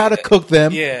you Vlad? try to cook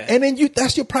them. Yeah. And then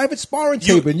that's your private sparring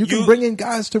table. And you can bring in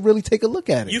guys to really take a look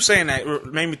at it. You saying that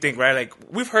made me think, right? Like,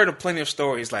 we've heard of plenty of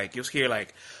stories. Like, you'll hear,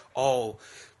 like, oh,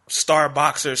 star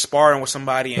boxer sparring with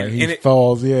somebody. And, he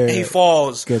falls, yeah. And he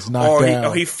falls. Gets knocked out.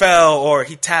 Or he fell, or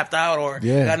he tapped out, or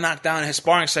Yeah. got knocked down in his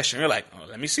sparring session. You're like, oh,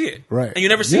 let me see it. Right. And you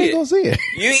never see You it. ain't gonna see it.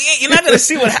 You're not going to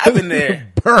see what happened there.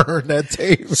 Burn that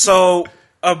tape. So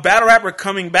a battle rapper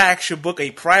coming back should book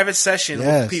a private session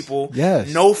Yes, with people.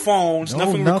 yes. No phones,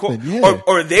 No, nothing. Yeah.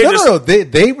 Or they're no,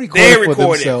 they record it for record it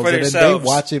themselves, for and then themselves. they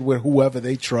watch it with whoever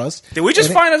they trust. Did we just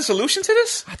And find a solution to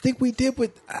this? I think we did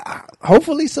with.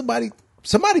 Hopefully, somebody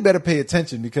better pay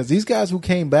attention because these guys who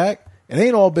came back, it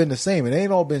ain't all been the same. It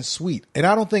ain't all been sweet. And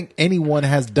I don't think anyone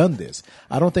has done this.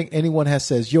 I don't think anyone has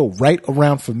says, "Yo, write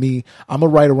around for me. I'm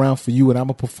gonna write around for you, and I'm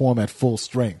gonna perform at full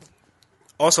strength."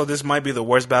 Also, this might be the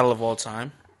worst battle of all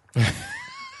time.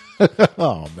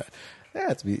 Oh man,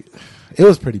 it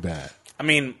was pretty bad. I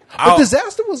mean, But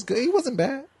Disaster was good. He wasn't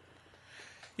bad.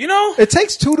 you know, It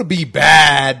takes two to be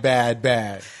bad.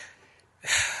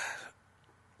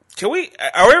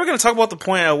 are we ever going to talk about the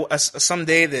point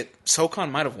someday that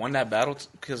SoCon might have won that battle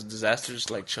because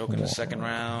Disaster's like choking in the second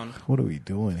round? What are we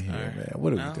doing here, man?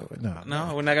 What are we doing?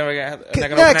 No, we're not going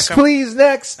to Next, please,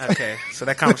 next. Okay, so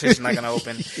that conversation's not going to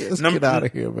open. Let's get out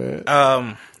of here,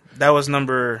 man. That was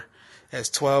number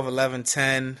 12, 11,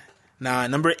 10,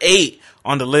 9. Number 8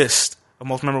 on the list of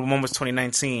most memorable moments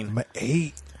 2019. Number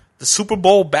 8. The Super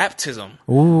Bowl baptism.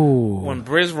 Ooh. When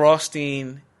Briz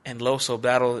Rothstein and Loso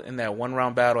battled in that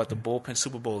one-round battle at the Bullpen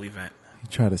Super Bowl event. He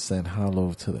tried to send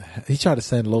He tried to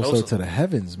send Loso to the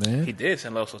heavens, man. He did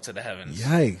send Loso to the heavens.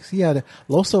 Yikes.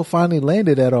 Loso finally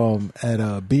landed at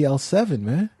BL7,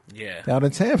 man. Yeah. Down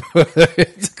in Tampa.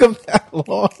 It took him that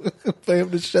long for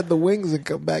him to shed the wings and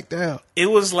come back down. It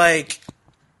was like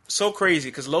so crazy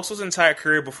because Loso's entire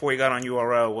career before he got on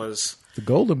URL was the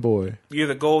golden boy. You're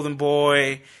the golden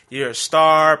boy. You're a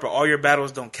star, but all your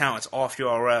battles don't count. It's off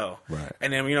URL. Right.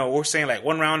 And then, we're saying like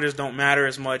one-rounders don't matter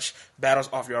as much. Battles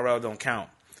off URL don't count.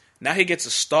 Now he gets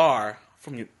a star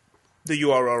from the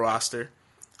URL roster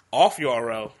off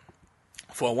URL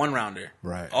for a one-rounder.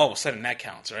 Right. All of a sudden that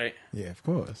counts, right? Yeah, of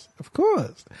course.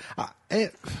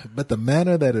 But the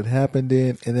manner that it happened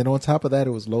in, and then on top of that,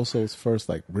 it was Loso's first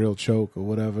like real choke or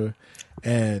whatever.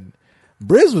 And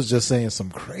Briz was just saying some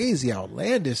crazy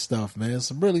outlandish stuff, man.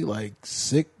 Some really like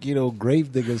sick,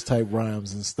 gravediggers type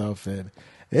rhymes and stuff. And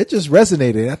it just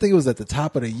resonated. I think it was at the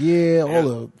top of the year. All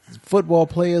the football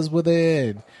players were there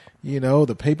and,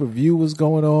 the pay-per-view was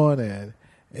going on and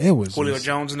it was Julio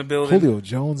Jones in the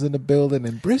building.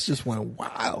 And Briz just went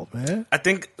wild, man. I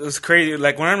think it was crazy.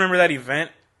 Like when I remember that event,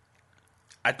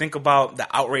 I think about the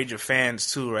outrage of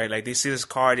fans too, right? Like they see this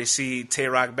card, they see Tay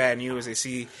Rock Bad News, they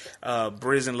see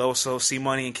Briz and Loso, C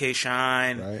Money and K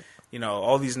Shine, right.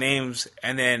 All these names,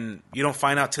 and then you don't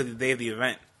find out till the day of the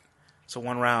event. It's a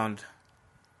one-round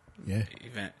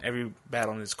event. Every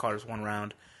battle on this card is one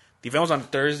round. The event was on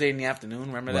Thursday in the afternoon.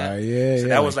 Remember that? Right, yeah. So yeah,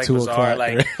 that was like bizarre.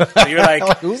 O'clock. So you're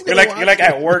like you're like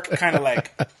at work, kind of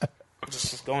like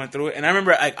just going through it. And I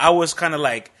remember I was kind of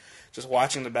like just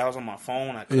watching the battles on my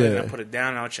phone. I put it down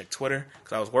and I would check Twitter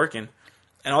because I was working.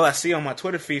 And all I see on my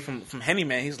Twitter feed from Henny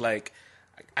Man, he's like,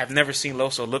 I've never seen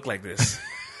Loso look like this.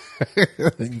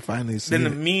 Then you finally see Then it.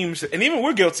 the memes, and even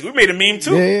we're guilty. We made a meme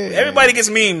too. Yeah. Everybody gets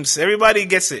memes. Everybody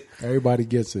gets it. Everybody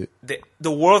gets it.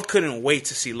 The world couldn't wait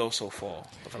to see Loso fall,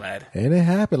 Vlad. And it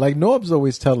happened. Like Norb's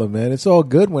always tell him, man, it's all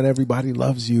good when everybody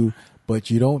loves you, but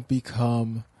you don't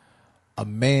become a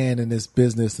man in this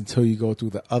business until you go through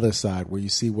the other side where you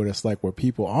see what it's like, where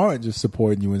people aren't just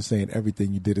supporting you and saying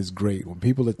everything you did is great. When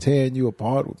people are tearing you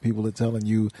apart, when people are telling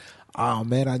you, oh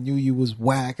man, I knew you was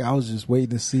whack. I was just waiting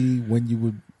to see when you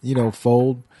would,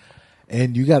 fold.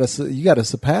 And you gotta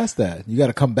surpass that. You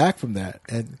gotta come back from that.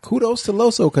 And kudos to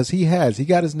Loso because he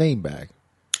got his name back.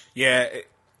 Yeah.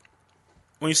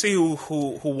 When you see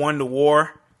who won the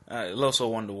war,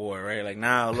 Loso won the war, right? Like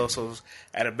now Loso's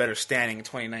at a better standing in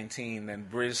 2019 than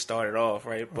Briz started off,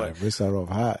 right? But Briz started off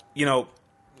hot.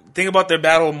 Think about their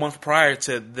battle a month prior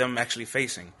to them actually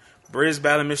facing. Briz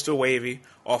battling Mr. Wavy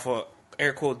off a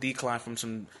air quote decline from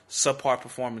some subpar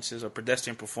performances or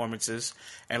pedestrian performances,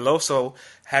 and Loso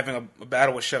having a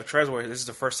battle with Chef Trez where this is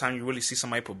the first time you really see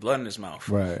somebody put blood in his mouth.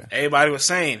 Right. Everybody was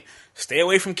saying, stay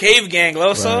away from Cave Gang,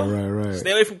 Loso. Right.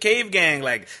 Stay away from Cave Gang.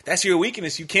 Like, that's your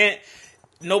weakness. You can't,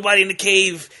 nobody in the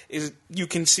cave you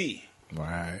can see.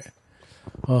 Right.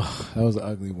 Oh, that was an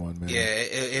ugly one, man. Yeah,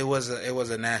 it was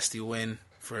a nasty win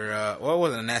for. Well, it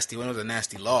wasn't a nasty win; it was a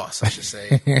nasty loss, I should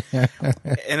say.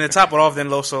 And to top it off, then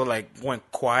Loso went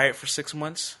quiet for 6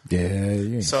 months.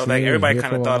 Yeah, so everybody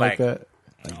kind of thought that.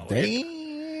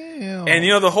 Damn.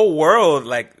 And the whole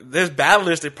world, there's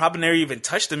battlers that probably never even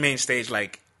touched the main stage.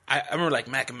 I remember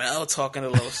Mac Mel talking to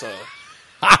Loso.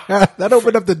 That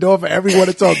opened up the door for everyone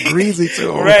to talk greasy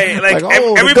to him. Right,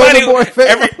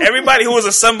 everybody who was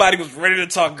a somebody was ready to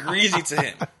talk greasy to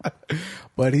him.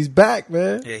 But he's back,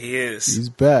 man. Yeah, he is. He's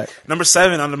back. Number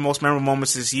 7 on the most memorable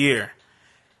moments this year.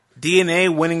 DNA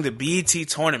winning the BET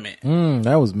tournament.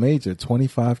 That was major.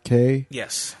 25K.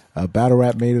 Yes. Battle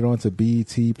Rap made it onto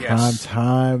BET Prime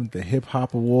Time, the Hip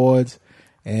Hop Awards.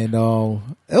 And there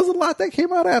was a lot that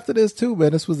came out after this, too,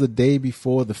 man. This was the day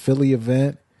before the Philly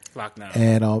event. Lockdown.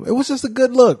 And it was just a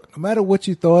good look. No matter what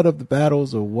you thought of the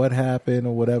battles or what happened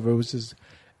or whatever, it was just,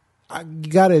 you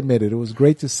got to admit it. It was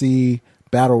great to see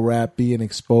battle rap being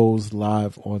exposed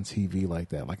live on TV like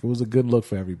that. It was a good look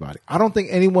for everybody. I don't think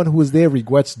anyone who was there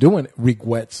regrets doing it.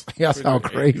 Regrets. That sounds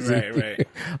crazy.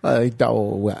 Right.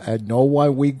 No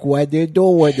one regretted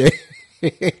doing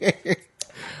it.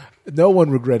 No one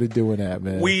regretted doing that,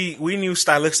 man. We knew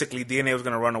stylistically DNA was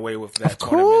going to run away with that. Of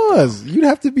course, you'd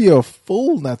have to be a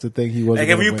fool not to think he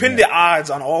wasn't. If you pin the odds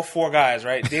on all 4 guys,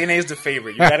 right? DNA is the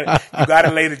favorite. You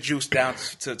gotta lay the juice down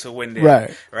to win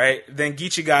there, right? Then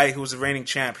Geechee guy, who's the reigning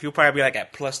champ, he'll probably be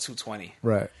at plus 220,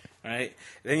 right?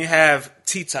 Then you have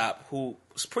T-Top,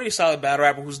 who's a pretty solid battle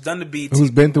rapper, who's done the BET, who's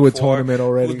been through a tournament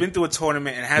already, who's been through a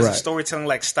tournament and has a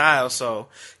storytelling style. So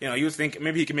you would think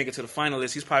maybe he can make it to the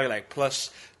finalists. He's probably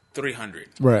plus 300.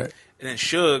 Right. And then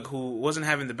Suge, who wasn't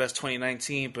having the best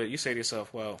 2019, but you say to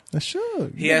yourself, well, that's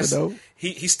Suge.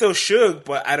 He's still Suge,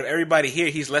 but out of everybody here,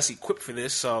 he's less equipped for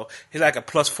this, so he's a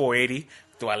plus 480.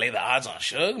 Do I lay the odds on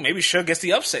Suge? Maybe Suge gets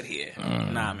the upset here.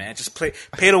 Nah, man. Just pay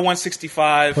the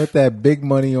 165. Put that big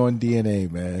money on DNA,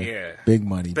 man. Yeah. Big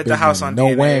money. Bet the house on DNA.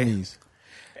 No DNA. whammies.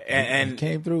 And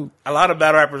came through. A lot of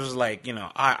battle rappers was I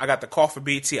got the call for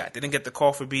BT. I didn't get the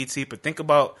call for BT, but think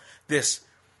about this.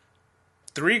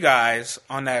 3 guys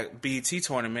on that BET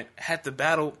tournament had to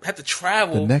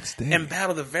travel the next day and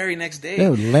battle the very next day. Yeah,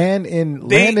 land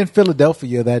in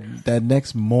Philadelphia that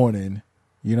next morning.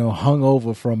 Hung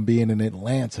over from being in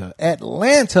Atlanta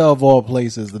of all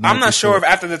places. I'm not sure if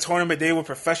after the tournament they were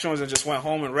professionals and just went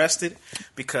home and rested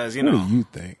because What do you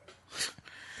think?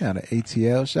 Got an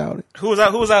ATL shouted. Who was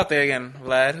out there again,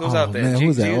 Vlad? Who was out there? Man, who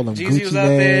was that? All them Jeezy Gucci was out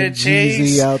there.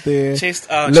 Jeezy out there. Chase,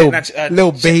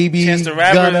 Lil Baby, Chance the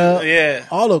Rapper, Gunna, yeah.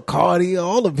 All of Cardi,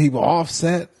 all the people,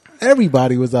 Offset.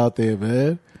 Everybody was out there,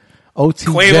 man. OT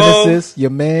Quavo. Genesis, your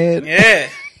man. Yeah.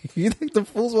 You think the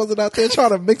fools wasn't out there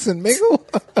trying to mix and mingle?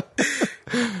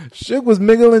 Suge was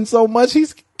mingling so much,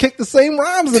 he's kicked the same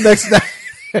rhymes the next night.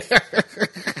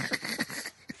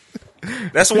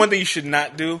 That's the one thing you should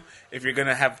not do. If you're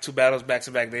gonna have 2 battles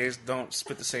back-to-back days, don't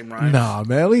spit the same rhymes. Nah,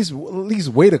 man. At least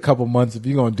wait a couple months if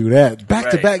you're gonna do that.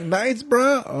 Back-to-back nights,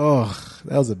 bro. Oh,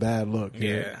 that was a bad look. Man.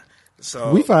 Yeah.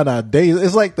 So we found out days.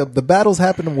 It's like the battles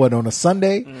happened on a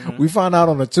Sunday. Mm-hmm. We found out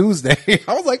on a Tuesday.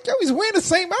 I was like, yo, he's wearing the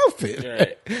same outfit.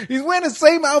 Right. He's wearing the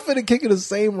same outfit and kicking the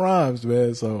same rhymes,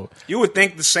 man. So you would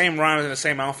think the same rhymes and the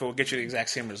same outfit will get you the exact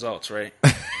same results, right?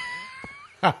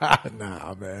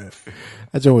 Nah, man.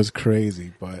 That joke was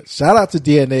crazy. But shout out to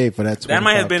DNA for that. That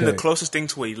might have been the closest thing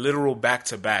to a literal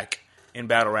back-to-back in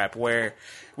battle rap, where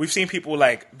we've seen people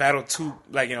battle 2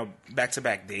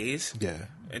 back-to-back days. Yeah.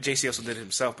 JC also did it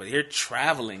himself, but you're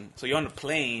traveling, so you're on the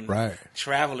plane, right?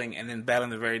 Traveling and then battling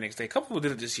the very next day. A couple people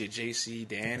did it this year, JC,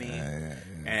 Danny,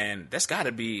 and that's got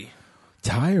to be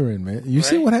tiring, man. You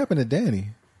see what happened to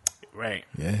Danny, right?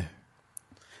 Yeah.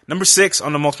 Number 6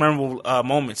 on the most memorable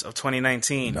moments of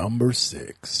 2019. Number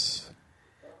 6.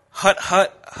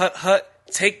 Hut.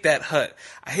 Take that Hut.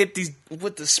 I hit these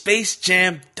with the Space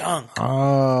Jam dunk.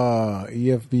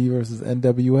 EFB versus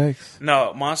NWX.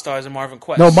 No, Monstars and Marvin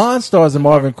Quest. No, Monstars and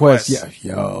Marvin Quest. Yeah,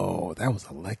 yo, that was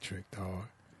electric, dog.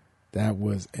 That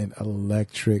was an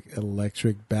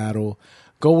electric battle.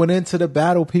 Going into the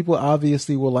battle, people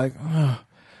obviously were like,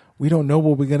 we don't know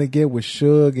what we're going to get with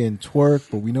Suge and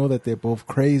Twerk, but we know that they're both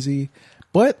crazy.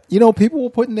 But, people were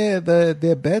putting their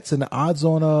bets and the odds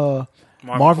on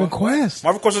Marvin Quest.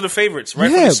 Marvin Quest are the favorites,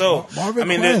 rightfully so. Marvin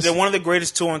Quest. They're one of the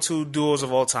greatest 2-on-2 duos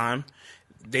of all time.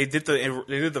 They did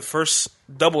the first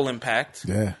double impact.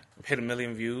 Yeah. Hit 1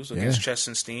 million views against Chess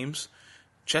and Steams.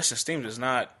 Chess and Steams is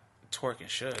not Twerk and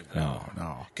Suge.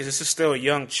 No. Because this is still a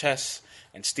young Chess,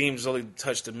 and Steams only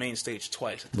touched the main stage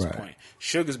twice at this point.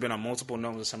 Suge has been on multiple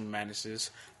numbers of Summer Madnesses.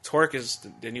 Twerk is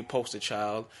the new poster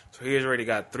child, so he's already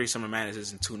got 3 Summer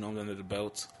Madnesses and 2 gnomes under the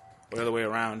belt. or the other way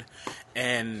around.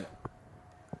 And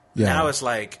Yeah. now it's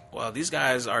like, well, these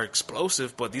guys are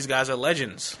explosive, but these guys are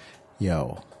legends.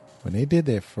 Yo, when they did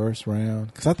their first round,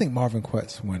 because I think Marvin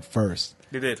Quest went first.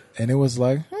 They did. And it was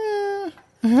like,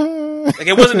 Like,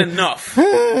 it wasn't enough. Like,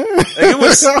 it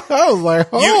was. I was like,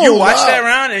 You watch that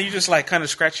round and you just like kind of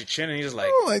scratch your chin and you just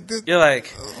like, you're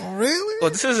like, really? well,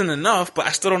 this isn't enough, but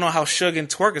I still don't know how Suge and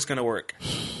Twerk is going to work.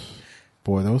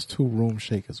 Boy, those two room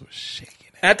shakers were shaking.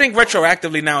 And I think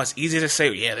retroactively now it's easy to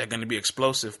say, yeah, they're going to be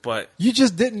explosive, but You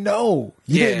just didn't know.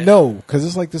 You didn't know. Because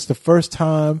it's like this the first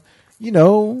time, you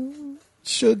know,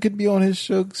 Suge could be on his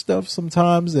Suge stuff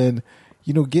sometimes and,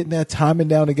 you know, getting that timing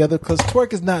down together. Because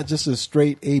Twerk is not just a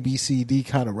straight ABCD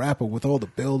kind of rapper with all the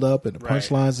build up and the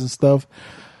punchlines and stuff.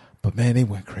 But man, they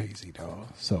went crazy, dog.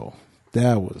 So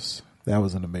that was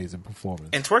an amazing performance.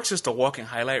 And Twerk's just a walking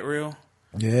highlight reel.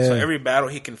 Yeah. So every battle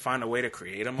he can find a way to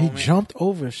create a moment. He jumped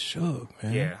over Suge,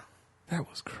 man. Yeah. That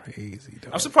was crazy,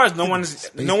 dog. I'm surprised no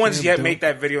one's yet made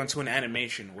that video into an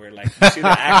animation where like you see the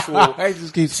actual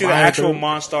the actual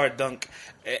Monstar dunk.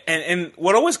 And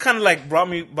what always kind of like brought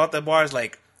me about that bar is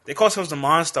like they call themselves the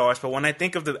Monstars, but when I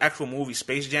think of the actual movie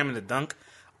Space Jam and the dunk,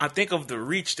 I think of the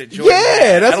reach that Jordan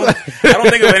had. I don't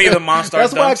think of any of the Monstars.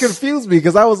 That's why it confused me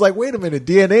because I was like, wait a minute,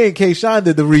 DNA and K-Shine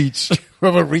did the reach.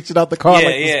 Remember reaching out the car the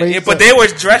space but they were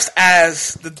dressed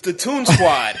as the Toon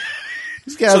Squad.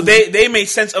 So they made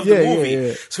sense of the movie.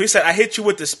 Yeah. So he said, I hit you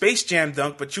with the Space Jam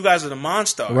dunk, but you guys are the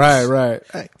Monstars. Right.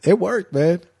 Hey, it worked,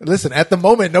 man. Listen, at the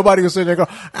moment, nobody was sitting there going,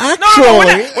 actually...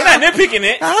 No, we're not nitpicking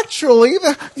it. Actually,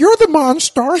 you're the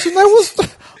Monstars, and that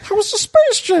was the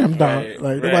Space Jam dunk.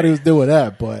 Nobody was doing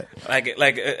that, but... I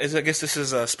guess this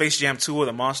is Space Jam 2 where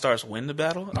the Monstars win the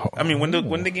battle?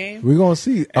 Win the game? We're going to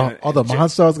see. Are the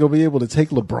Monstars going to be able to take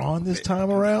LeBron this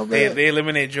time around, man? They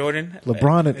eliminate Jordan.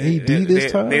 LeBron and AD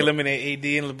this time? They eliminate AD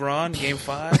and LeBron, game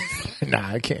 5. Nah,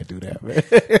 I can't do that, man.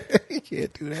 You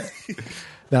can't do that.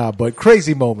 Nah, but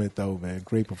crazy moment, though, man.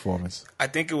 Great performance. I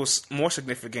think it was more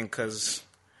significant because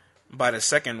by the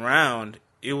second round,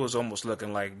 it was almost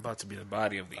looking like about to be the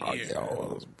body of the year. It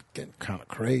was getting kind of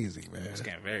crazy, man. It was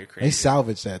getting very crazy. They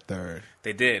salvaged that third.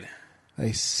 They did.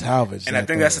 They salvaged and I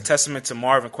think that's a testament to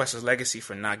Marvin Quest's legacy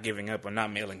for not giving up or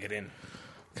not mailing it in.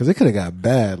 Because it could have got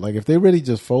bad. Like, if they really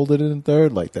just folded it in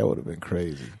third, like, that would have been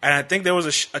crazy. And I think there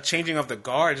was a changing of the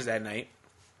guards that night.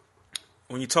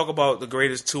 When you talk about the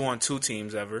greatest 2-on-2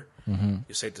 teams ever,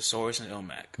 you say Thesaurus and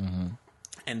Ilmac.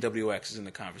 NWX is in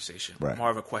the conversation. Right.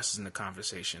 Marvin Quest is in the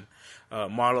conversation.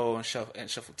 Marlo and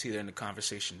Shuffle T, they're in the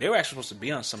conversation. They were actually supposed to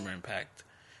be on Summer Impact.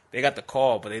 They got the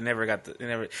call, but they never got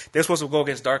they're supposed to go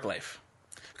against Dark Life.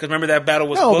 Because remember that battle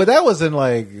was booked? But that wasn't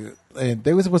like...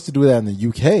 They were supposed to do that in the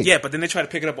UK. Yeah, but then they tried to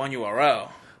pick it up on URL.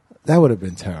 That would have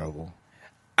been terrible.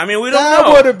 I mean, we don't know.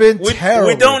 That would have been terrible.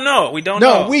 We don't know. We don't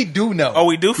know. No, we do know. Oh,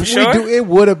 we do for sure? We do. It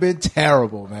would have been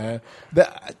terrible, man.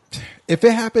 If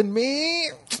it happened me...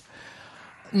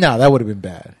 No, that would have been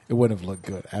bad. It wouldn't have looked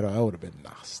good at all. That would have been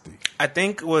nasty. I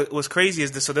think what was crazy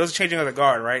is this. So there was a changing of the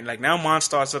guard, right? Like now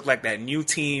Monstars look like that new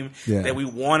team that we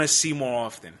want to see more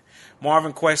often.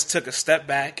 Marvin Quest took a step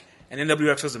back, and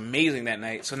NWX was amazing that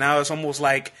night. So now it's almost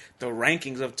like the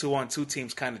rankings of 2-on-2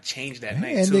 teams kind of changed that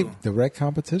night, too. And direct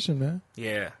competition, man.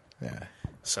 Yeah. Yeah.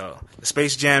 So the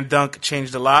Space Jam dunk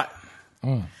changed a lot.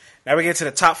 Now we get to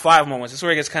the top 5 moments. This is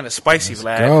where it gets kind of spicy,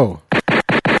 Vlad. Go.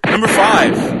 Number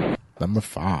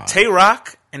 5. Tay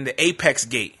Tay-Rock and the Apex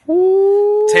Gate.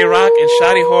 Tay-Rock and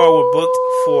Shotty Horror were booked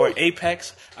for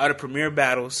Apex out of Premier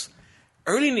Battles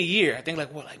early in the year. I think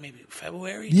maybe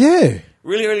February? Yeah.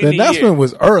 Really early in the year. The announcement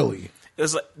was early. It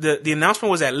was like the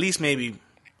announcement was at least maybe,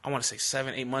 I want to say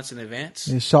 7-8 months in advance.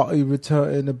 And Shotty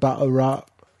returned in the battle rap.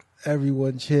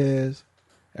 Everyone cheers.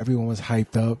 Everyone was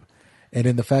hyped up. And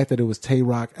then the fact that it was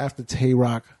Tay-Rock, after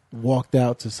Tay-Rock walked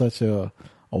out to such a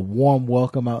warm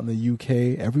welcome out in the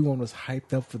UK, everyone was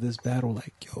hyped up for this battle.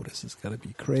 Like, yo, this is going to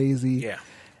be crazy. Yeah.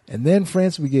 And then,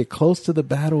 France, we get close to the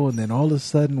battle, and then all of a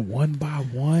sudden, one by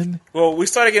one. Well, we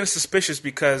started getting suspicious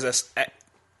because a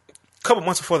couple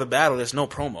months before the battle, there's no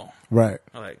promo. Right.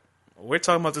 Like, we're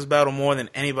talking about this battle more than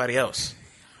anybody else.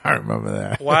 I remember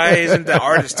that. Why isn't the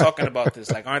artist talking about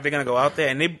this? Like, aren't they going to go out there?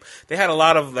 And they had a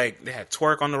lot of, like, they had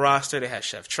Twerk on the roster. They had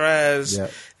Chef Trez.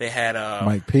 Yep. They had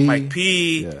Mike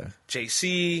P. Yeah.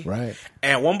 JC. Right.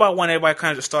 And one by one, everybody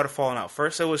kind of just started falling out.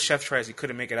 First, it was Chef Trez. He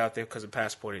couldn't make it out there because of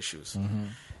passport issues.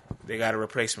 They got a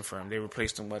replacement for him. They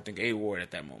replaced him with, I think, A-Ward at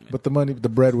that moment. But the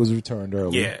bread was returned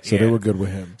early. Yeah. So they were good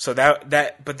with him. So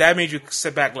that made you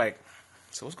sit back like,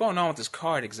 so what's going on with this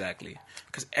card exactly?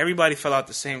 Because everybody fell out at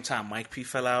the same time. Mike P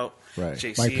fell out. Right.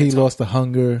 JC Mike P lost the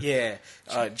hunger. Yeah.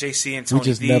 JC and Tony we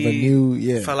just D never knew.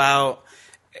 Yeah. fell out.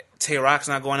 Tay Rock's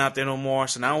not going out there no more.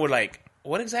 So now we're like,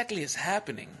 what exactly is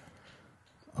happening?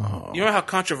 Oh. You know how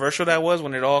controversial that was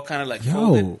when it all kind of like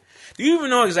folded? Do you even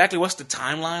know exactly what's the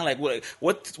timeline? Like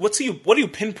what do you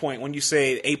pinpoint when you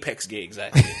say Apex Gate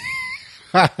exactly?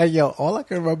 Yo, all I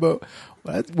can remember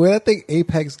when I think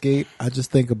Apex Gate, I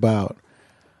just think about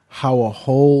how a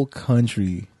whole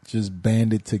country just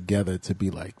banded together to be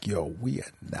like, yo, we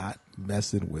are not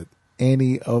messing with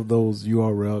any of those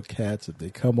URL cats. If they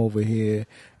come over here,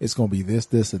 it's going to be this,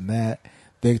 this, and that.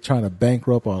 They're trying to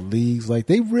bankrupt our leagues. Like,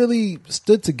 they really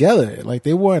stood together. Like,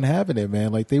 they weren't having it,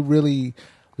 man. Like, they really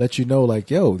let you know, like,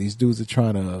 yo, these dudes are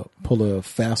trying to pull a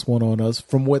fast one on us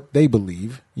from what they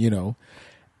believe, you know.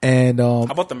 And how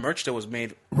about the merch that was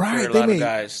made right, for a lot of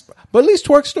guys? But at least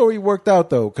Twerk's story worked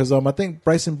out, though, because I think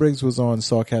Bryson Briggs was on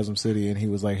Sarcasm City, and he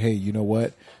was like, hey, you know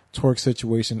what? Twerk's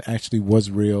situation actually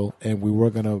was real, and we were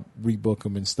going to rebook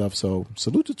him and stuff. So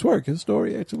salute to Twerk. His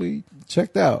story actually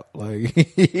checked out. Like,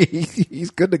 he's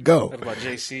good to go. What about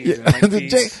JC? Yeah.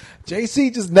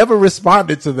 JC just never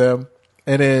responded to them.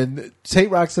 And then Tay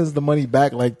Rock sends the money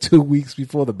back like 2 weeks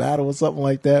before the battle or something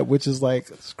like that, which is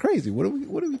like, it's crazy. What are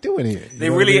we doing here?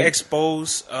 They really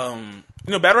expose,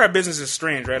 battle rap business is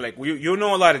strange, right? Like, you'll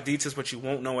know a lot of details, but you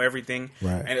won't know everything.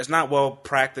 Right. And it's not well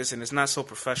practiced, and it's not so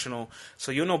professional.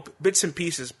 So you'll know bits and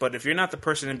pieces, but if you're not the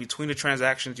person in between the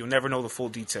transactions, you'll never know the full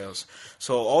details.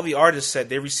 So all the artists said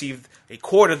they received a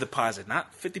quarter deposit,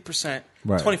 not 50%,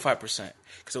 right. 25%,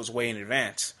 because it was way in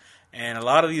advance. And a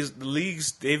lot of these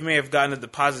leagues, they may have gotten the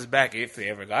deposits back if they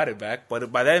ever got it back,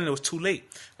 but by then it was too late.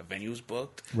 A venue's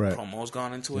booked, right. promo's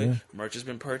gone into it, merch has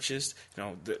been purchased,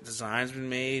 the designs been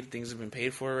made, things have been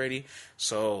paid for already.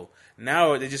 So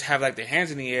now they just have like their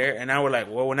hands in the air, and now we're like,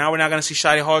 well, now we're not going to see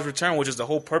Shotty Hall's return, which is the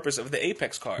whole purpose of the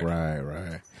Apex card.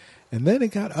 Right. And then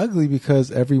it got ugly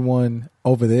because everyone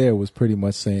over there was pretty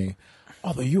much saying,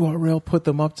 oh, the URL put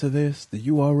them up to this. The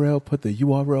URL put the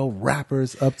URL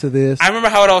rappers up to this. I remember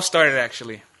how it all started,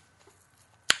 actually.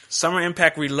 Summer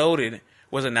Impact Reloaded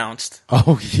was announced.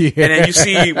 Oh, yeah. And then you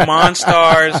see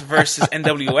Monstars versus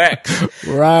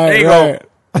NWX. Right, there you go.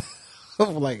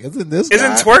 I'm like, isn't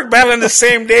Twerk battling the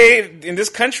same day in this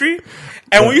country?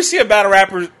 And when you see a battle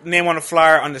rapper name on a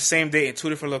flyer on the same day in two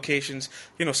different locations,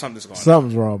 you know something's going on.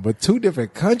 Something's wrong. But two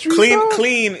different countries.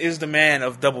 Clean is the man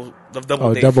of double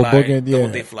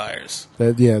day flyers.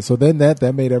 So then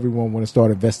that made everyone want to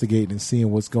start investigating and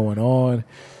seeing what's going on.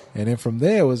 And then from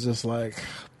there it was just like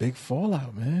big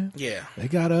fallout, man. Yeah. They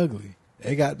got ugly.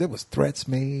 There was threats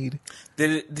made.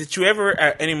 Did you ever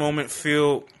at any moment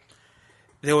feel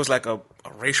there was like a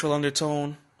racial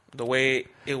undertone? The way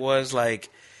it was like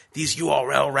these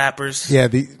URL rappers. Yeah,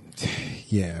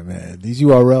 man. These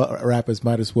URL rappers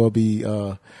might as well be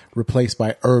replaced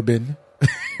by urban.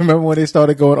 Remember when they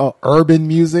started going, urban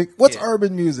music? What's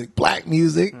urban music? Black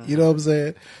music. Mm-hmm. You know what I'm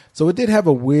saying? So it did have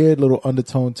a weird little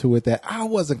undertone to it that I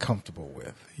wasn't comfortable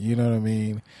with. You know what I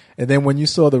mean? And then when you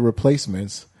saw the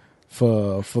replacements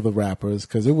for the rappers,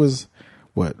 because it was,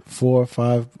 4 or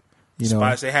 5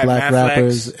 spots. They had black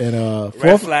rappers Flags, and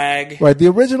Red Flag. Right, the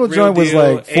original joint was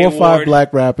like 4 or 5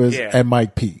 black rappers and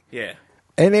Mike P. Yeah.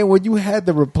 And then when you had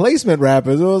the replacement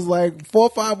rappers, it was like 4 or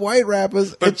 5 white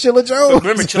rappers and Chilla Jones. But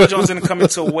remember, Chilla Jones didn't come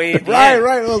until way at the end.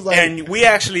 Right. It was like, and we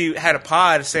actually had a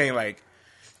pod saying like,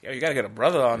 yo, you got to get a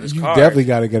brother on this card. You definitely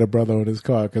got to get a brother on this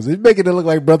card because it's making it look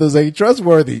like brothers ain't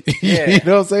trustworthy. Yeah. You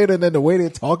know what I'm saying? And then the way they're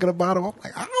talking about them, I'm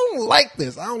like, I don't like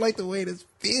this. I don't like the way this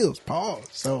feels. Pause.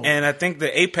 So, and I think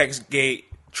the Apex Gate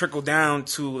trickled down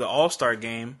to the All-Star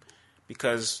game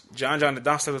because John the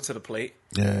Don stepped up to the plate.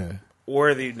 Yeah.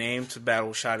 Worthy name to battle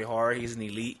Shotty Hall. He's an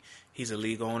elite. He's a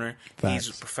league owner. Facts.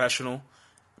 He's a professional.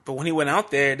 But when he went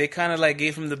out there, they kind of like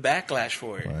gave him the backlash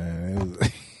for it. Man,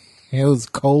 it was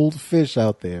cold fish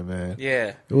out there, man.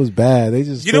 Yeah. It was bad. They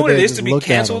just, you know what it is to be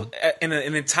canceled in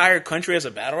an entire country as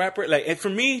a battle rapper? Like, and for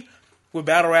me, with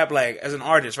battle rap, like, as an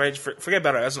artist, right? Forget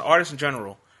battle rap, as an artist in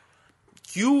general,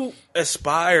 you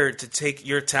aspire to take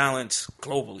your talents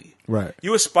globally. Right.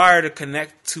 You aspire to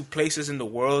connect to places in the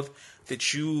world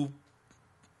that you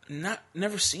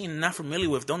never seen, not familiar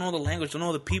with, don't know the language, don't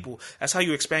know the people. That's how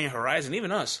you expand your horizon. Even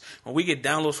us, when we get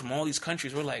downloads from all these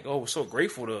countries, we're like, oh, we're so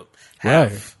grateful to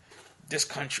have this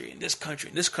country and this country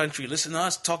and this country. Listen to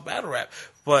us talk battle rap.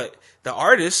 But the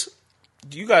artists,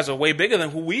 you guys are way bigger than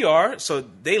who we are, so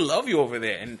they love you over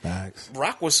there. And Facts.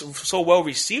 Rock was so well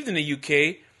received in the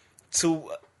UK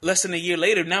to less than a year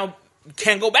later, now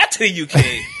can't go back to the UK.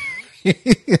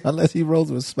 Unless he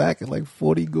rolls with Smack and like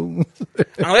 40 goons.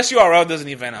 Unless URL does an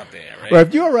event out there, right? Right,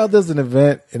 if URL does an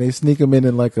event and they sneak him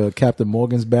in like a Captain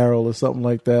Morgan's barrel or something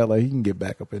like that, like he can get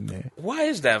back up in there. Why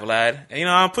is that, Vlad? You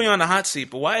know, I'm putting you on the hot seat,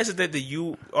 but why is it that the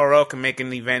URL can make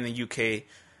an event in UK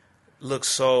look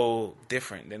so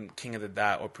different than King of the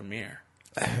Dot or Premiere?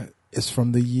 It's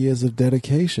from the years of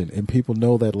dedication, and people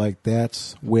know that like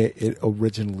that's where it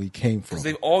originally came from. Because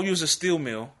they've all used a steel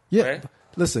mill, Yeah, right?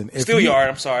 listen, Steelyard,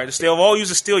 I'm sorry. They've all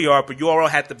used a Steelyard, but URL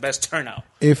had the best turnout.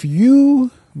 If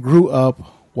you grew up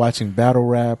watching battle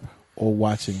rap or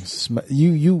watching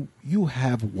you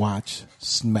have watched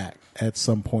Smack at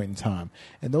some point in time,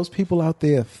 and those people out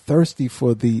there are thirsty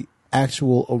for the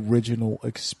actual original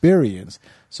experience.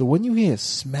 So when you hear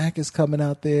Smack is coming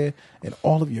out there and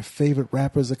all of your favorite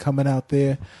rappers are coming out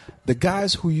there, the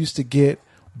guys who used to get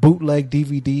bootleg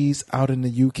DVDs out in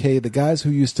the UK, the guys who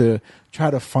used to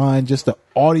try to find just the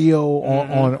audio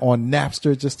on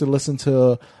Napster just to listen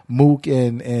to Mook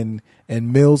and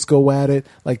Mills go at it,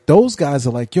 like those guys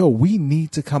are like, yo, we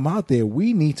need to come out there.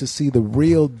 We need to see the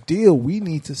real deal. We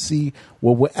need to see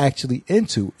what we're actually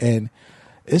into. And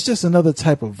it's just another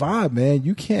type of vibe, man.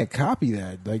 You can't copy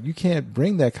that. Like you can't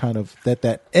bring that kind of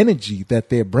that energy that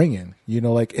they're bringing, you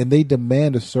know, like, and they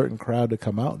demand a certain crowd to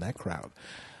come out, and that crowd,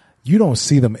 you don't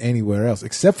see them anywhere else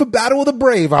except for Battle of the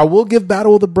Brave. I will give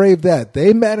Battle of the Brave that.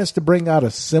 They managed to bring out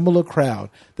a similar crowd.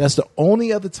 That's the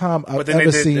only other time I've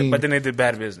ever seen. But then they did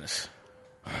Bad Business.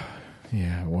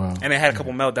 Yeah, wow. And they had a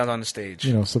couple meltdowns on the stage.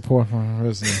 You know, support my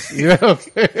business. You know,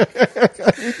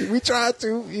 we try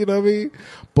to, you know what I mean?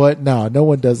 But no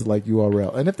one does it like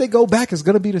URL. And if they go back, it's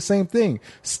going to be the same thing.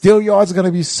 Steelyard's going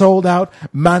to be sold out.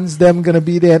 Man's them going to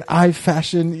be there in eye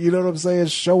fashion. You know what I'm saying?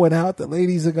 Showing out. The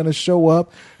ladies are going to show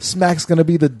up. Smack's going to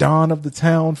be the don of the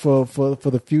town for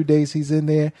the few days he's in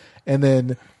there. And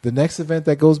then the next event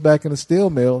that goes back in the steel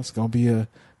mill, it's going to be a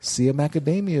Sea of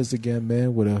Macadamias again,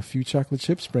 man, with a few chocolate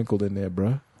chips sprinkled in there,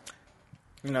 bro.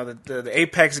 You know, the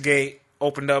Apex gate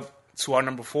opened up to our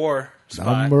number 4 spot.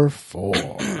 Number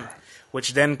 4.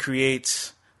 Which then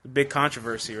creates the big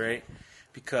controversy, right?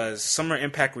 Because Summer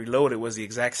Impact Reloaded was the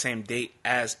exact same date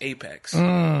as Apex.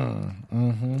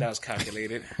 Mm-hmm. That was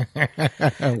calculated.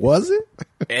 Was it?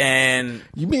 And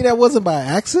you mean that wasn't by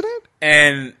accident?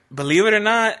 And believe it or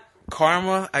not,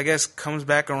 karma, I guess, comes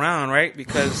back around, right?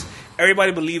 Because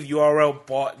everybody believed URL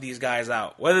bought these guys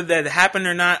out. Whether that happened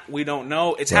or not, we don't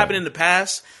know. It's happened in the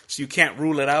past, so you can't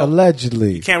rule it out.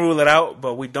 Allegedly. You can't rule it out,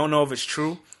 but we don't know if it's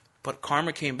true. But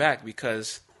karma came back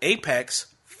because Apex,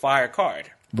 fire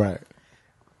card. Right.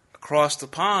 Across the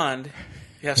pond,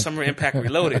 you have Summer Impact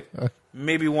Reloaded.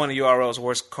 Maybe one of URL's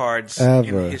worst cards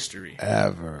ever, in history.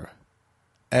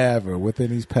 Ever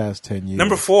within these past 10 years.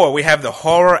 Number 4, we have the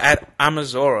Horror at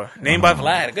Amazora, named by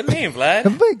Vlad. Good name, Vlad.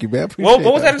 Thank you, man. What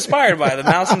was that inspired by? The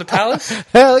Malice in the Palace?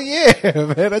 Hell yeah,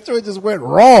 man. That joint just went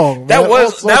wrong. That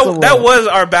was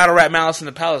our battle rap Malice in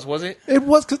the Palace, was it? It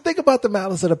was, because think about the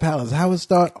Malice in the Palace. How it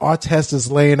started. Artest is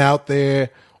laying out there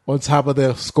on top of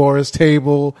the scorer's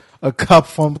table. A cup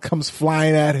comes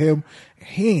flying at him.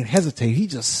 He ain't hesitate. He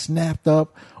just snapped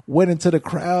up. Went into the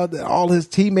crowd, all his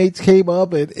teammates came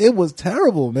up, and it was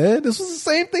terrible, man. This was the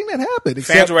same thing that happened.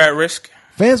 Fans were at risk.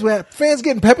 Fans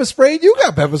getting pepper sprayed. You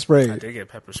got pepper sprayed. I did get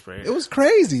pepper sprayed. It was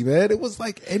crazy, man. It was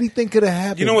like anything could have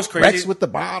happened. You know what's crazy? Rex with the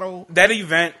bottle. That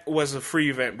event was a free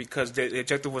event because the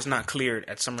objective was not cleared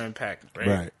at Summer Impact,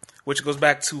 right? Which goes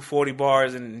back to 40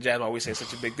 bars, and Jazz always say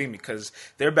such a big thing because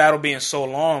their battle being so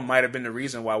long might have been the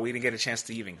reason why we didn't get a chance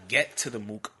to even get to the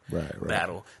Mook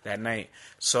battle that night.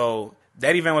 So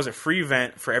that event was a free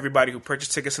event for everybody who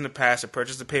purchased tickets in the past or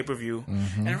purchased the pay-per-view.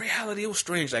 Mm-hmm. And in reality, it was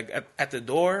strange. Like at the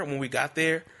door when we got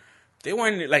there, they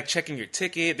weren't like checking your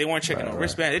ticket. They weren't checking the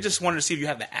wristband. They just wanted to see if you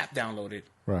have the app downloaded.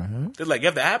 Right. They're like, you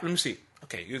have the app? Let me see.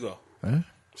 Okay, you go.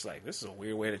 It's like, this is a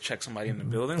weird way to check somebody in the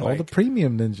building. All the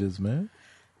premium ninjas, man.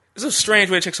 It's a strange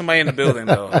way to check somebody in the building,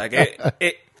 though. Like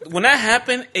it when that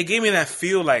happened, it gave me that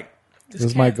feel like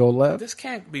this might go left. This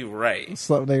can't be right.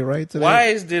 Something ain't right today. Why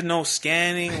is there no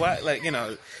scanning? Why,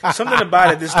 something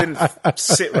about it just didn't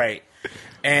sit right.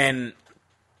 And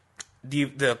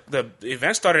the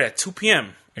event started at 2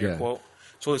 p.m. Air quote.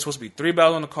 So it's supposed to be 3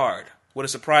 battles on the card with a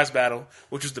surprise battle,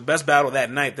 which was the best battle that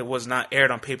night that was not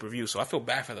aired on pay-per-view. So I feel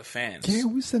bad for the fans. Yeah,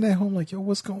 we sitting at home like, yo,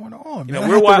 what's going on? You know,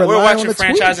 we're watching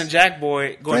Franchise and Jack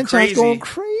Boy going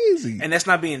crazy. And that's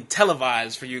not being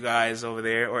televised for you guys over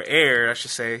there, or aired, I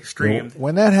should say, streamed.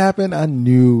 When that happened, I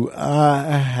knew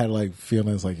I had like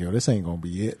feelings like, yo, this ain't gonna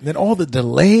be it. And then all the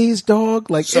delays,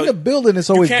 dog. Like in the building, it's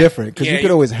always different because you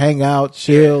could always hang out,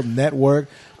 chill, network.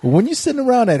 When you're sitting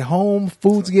around at home,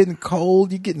 food's getting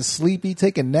cold, you're getting sleepy,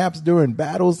 taking naps during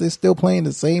battles, they're still playing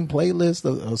the same playlist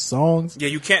of songs. Yeah,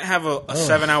 you can't have a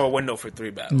 7-hour window for 3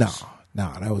 battles.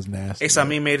 No, that was nasty. Ace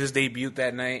Amin made his debut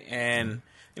that night, and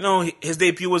you know his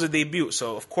debut was a debut,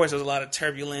 so of course there's a lot of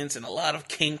turbulence and a lot of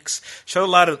kinks. Showed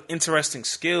a lot of interesting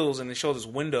skills, and it showed his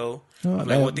window of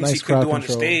like what things nice he could do crowd on the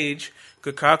control. stage,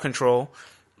 good crowd control.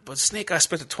 But Snake Eyes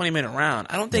spent a 20-minute round.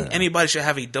 I don't think anybody should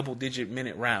have a double-digit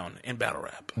minute round in battle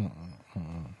rap.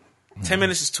 10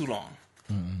 minutes is too long.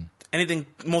 Anything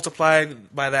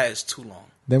multiplied by that is too long.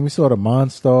 Then we saw the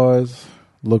Monstars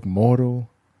look mortal.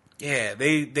 Yeah,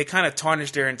 they kind of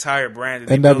tarnished their entire brand.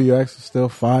 They built- NWX is still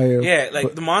fire. yeah, like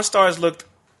but the Monstars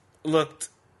looked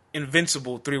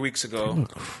invincible 3 weeks ago. they look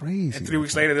crazy. And 3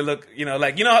 weeks later, they look,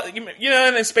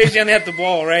 in Space Jam they have the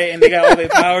ball, right? And they got all their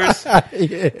powers.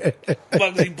 Yeah.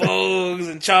 Bugsy Bogues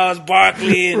and Charles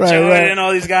Barkley and Right, Jordan right. and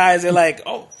all these guys. They're like,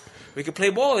 oh, we could play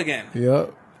ball again.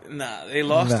 Yep. Nah, they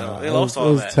lost. They it lost was, all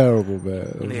it was that. terrible, man.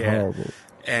 It was Yeah. horrible.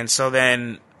 And so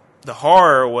then the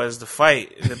horror was the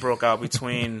fight that broke out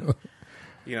between, Mook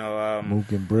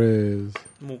and Briz.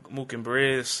 Mook and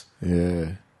Briz.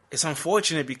 Yeah. It's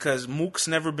unfortunate because Mook's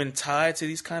never been tied to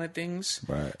these kind of things.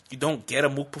 Right. You don't get a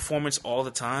Mook performance all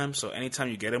the time, so anytime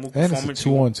you get a Mook And it's a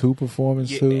performance, 2-on-2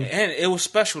 performance, yeah, too. and it was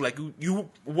special. Like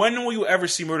when will you ever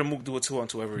see Murder Mook do a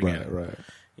 2-on-2 ever again?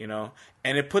 Right.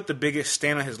 And it put the biggest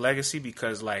stain on his legacy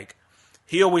because, like,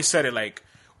 he always said it. Like,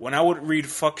 when I would read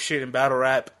fuck shit in battle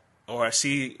rap or I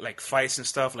see like fights and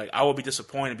stuff, like I would be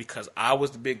disappointed because I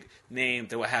was the big name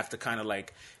that would have to kind of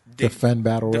like Defend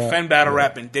battle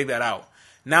rap and dig that out.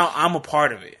 Now I'm a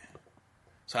part of it,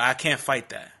 so I can't fight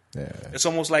that. Yeah. It's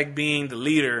almost like being the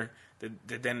leader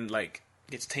that then like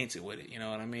gets tainted with it. You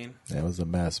know what I mean? That was a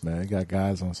mess, man. You got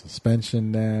guys on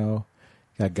suspension now.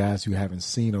 You got guys you haven't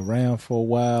seen around for a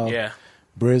while. Yeah.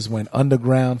 Briz went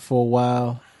underground for a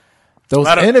while. Those A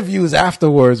lot of- interviews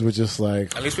afterwards were just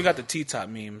like, At least we got the T-top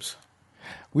memes.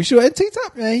 we should. And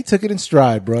T-Top, man, he took it in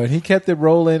stride, bro. And he kept it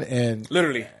rolling, and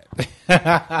Literally.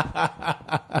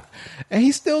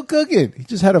 he's still cooking. He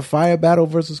just had a fire battle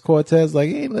versus Cortez. Like,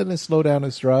 he ain't letting it slow down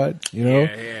his stride, you know?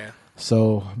 Yeah.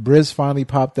 So Briz finally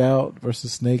popped out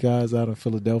versus Snake Eyes out in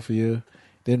Philadelphia.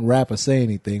 Didn't rap or say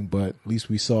anything, but at least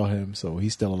we saw him. So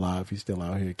he's still alive. He's still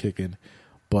out here kicking.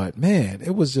 But man,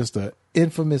 it was just an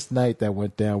infamous night that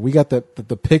went down. We got the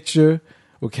picture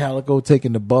with Calico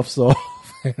taking the buffs off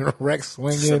and Rex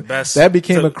swinging. It's the best. That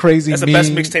became a crazy That's meme.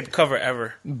 the best mixtape cover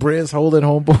ever. Briz holding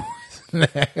homeboys.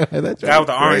 That Guy with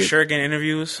the orange great. shirt getting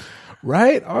interviews.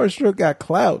 Right? Orange shirt got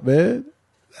clout, man.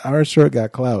 Orange shirt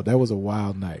got clout. That was a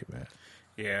wild night, man.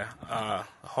 Yeah.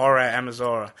 Horror at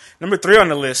Amazora. Number 3 on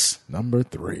the list, Number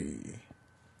 3.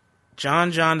 John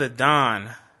the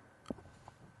Don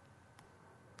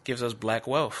gives us Black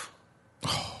Wealth.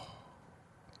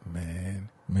 Man.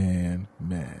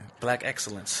 Black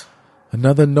excellence.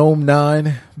 Another Gnome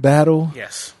 9 battle.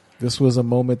 Yes. This was a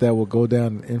moment that will go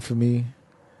down in infamy.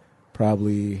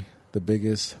 Probably the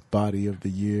biggest body of the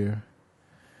year.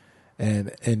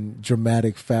 And in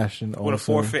dramatic fashion also. With a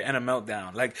forfeit and a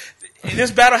meltdown. Like,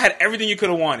 this battle had everything you could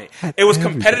have wanted. It was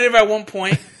everything. competitive at one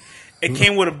point. It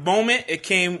came with a moment. It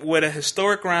came with a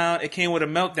historic round. It came with a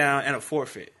meltdown and a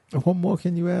forfeit. What more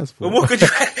can you ask for? What could you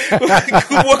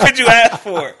ask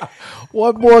for?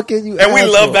 What more can you ask And we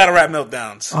love for? battle rap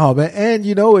meltdowns. Oh man, and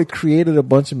it created a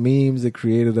bunch of memes. It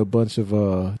created a bunch of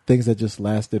things that just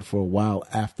lasted for a while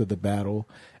after the battle.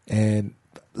 And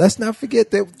let's not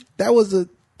forget that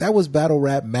was battle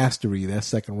rap mastery, that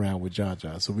second round with John.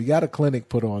 So we got a clinic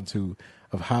put on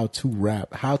of how to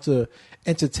rap, how to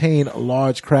entertain a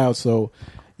large crowd. So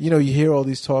you hear all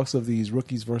these talks of these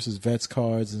rookies versus vets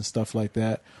cards and stuff like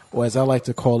that, or as I like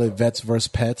to call it, vets versus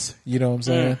pets. You know what I'm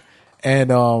saying?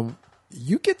 And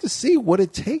you get to see what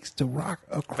it takes to rock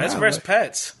a crowd. Vets versus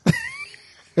pets.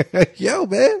 Yo,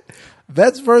 man.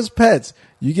 Vets versus pets.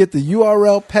 You get the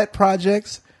URL pet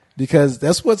projects because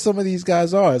that's what some of these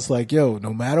guys are. It's like, yo,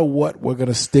 no matter what, we're going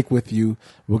to stick with you.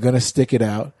 We're going to stick it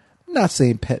out. I'm not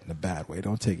saying pet in a bad way.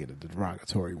 Don't take it in a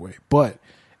derogatory way. But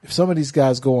if some of these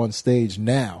guys go on stage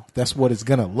now, that's what it's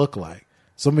going to look like.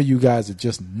 Some of you guys are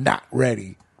just not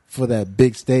ready for that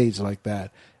big stage like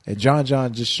that. And John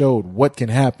just showed what can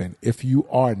happen if you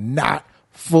are not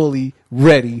fully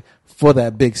ready for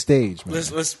that big stage, man.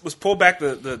 Let's pull back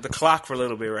the clock for a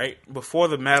little bit, right? Before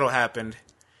the battle happened,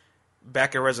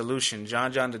 back at Resolution,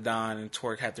 John the Don and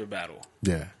Twerk had their battle.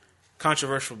 Yeah.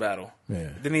 Controversial battle. Yeah.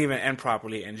 Didn't even end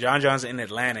properly. And John's in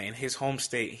Atlanta. In his home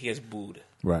state, he has booed.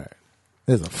 Right.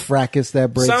 There's a fracas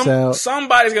that breaks out.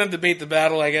 Somebody's going to debate the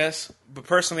battle, I guess. But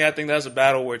personally, I think that was a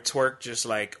battle where Twerk just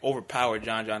like overpowered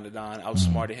John the Don,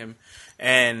 outsmarted him,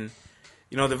 and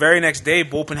the very next day,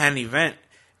 Bullpen had an event,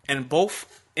 and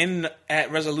both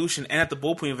at Resolution and at the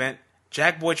Bullpen event,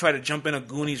 Jack Boy tried to jump in a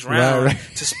Goonies round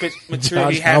to spit material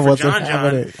he had for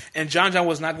John, and John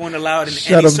was not going to allow it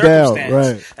in any circumstance.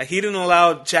 Right. Like, he didn't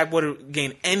allow Jack Boy to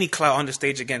gain any clout on the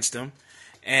stage against him,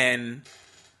 and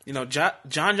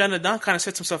John the Don kind of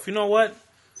said to himself, you know what?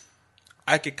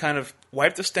 I could kind of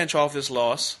wipe the stench off this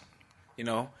loss,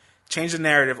 change the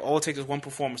narrative. All it takes is one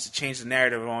performance to change the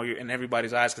narrative in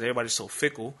everybody's eyes because everybody's so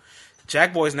fickle.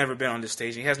 Jack Boy's never been on this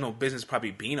stage. He has no business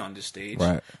probably being on this stage.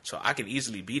 Right. So I could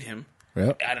easily beat him.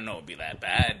 Yep. I don't know it'd be that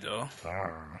bad, though.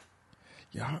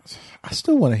 Yeah, I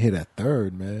still want to hear that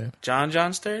third, man.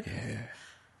 John's third? Yeah.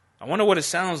 I wonder what it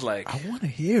sounds like. I want to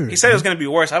hear it. He said it was going to be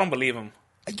worse. I don't believe him.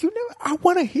 I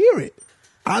want to hear it.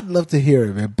 I'd love to hear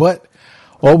it, man. But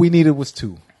all we needed was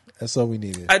 2. That's all we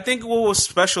needed. I think what was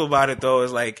special about it, though,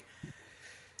 is like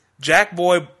Jack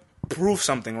Boy proved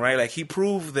something, right? Like, he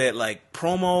proved that like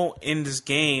promo in this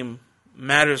game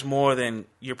matters more than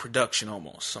your production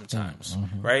almost sometimes,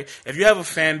 right? If you have a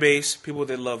fan base, people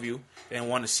that love you and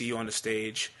want to see you on the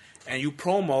stage, and you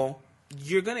promo,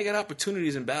 you're going to get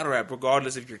opportunities in battle rap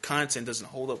regardless if your content doesn't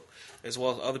hold up as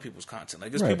well as other people's content.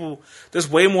 Like, there's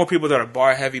way more people that are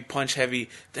bar heavy, punch heavy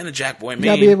than a Jack Boy Main. You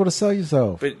got to be able to sell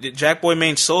yourself. But Jack Boy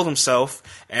Main sold himself,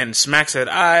 and Smack said,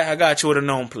 I got you with a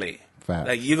gnome play. Fact.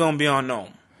 Like, you're going to be on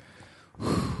gnome.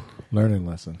 Learning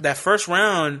lesson. That first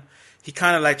round, he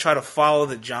kind of like tried to follow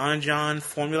the John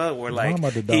formula, where like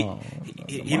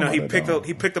he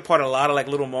picked apart a lot of like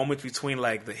little moments between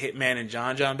like the Hitman and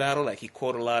John battle. Like, he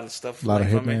quoted a lot of stuff, a lot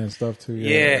like, of Hitman stuff too.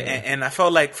 Yeah. And I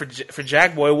felt like for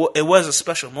Jack Boy, it was a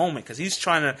special moment because he's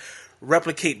trying to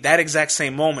replicate that exact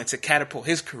same moment to catapult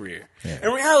his career. Yeah.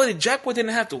 In reality, Jack Boy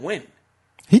didn't have to win.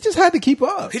 He just had to keep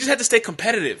up. He just had to stay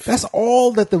competitive. That's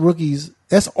all that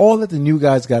that's all that the new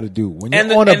guys got to do. When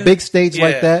you're on a big stage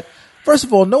like that, first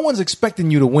of all, no one's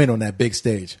expecting you to win on that big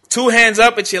stage. 2 hands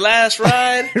up, it's your last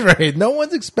ride. Right. No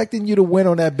one's expecting you to win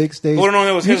on that big stage. Who don't know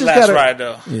it was his last ride,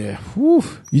 though. Yeah. Whew.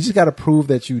 You just got to prove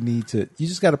that you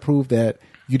just got to prove that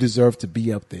you deserve to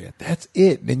be up there. That's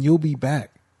it. Then you'll be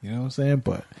back. You know what I'm saying?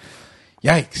 But,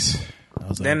 yikes.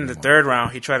 Then the third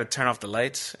round, he tried to turn off the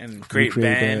lights and create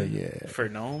ban for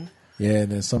Gnome. Yeah,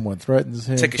 and then someone threatens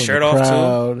him. Take his shirt off,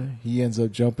 too. He ends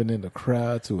up jumping in the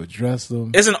crowd to address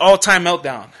them. It's an all-time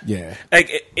meltdown. Yeah. Like,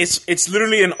 it's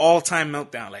literally an all-time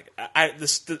meltdown. Like,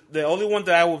 the only one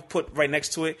that I would put right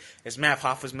next to it is Matt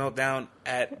Hoffa's meltdown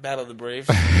at Battle of the Braves.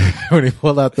 When he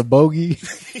pulled out the bogey.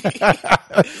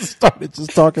 Started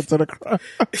just talking to the crowd.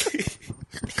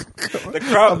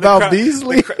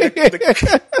 Beasley.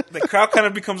 The crowd kind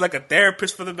of becomes like a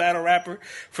therapist for the battle rapper,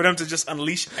 for them to just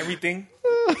unleash everything.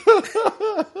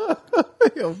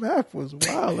 Yo, Matt was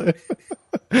wildin'.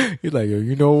 He's like, yo,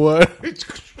 you know what?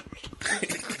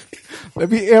 Let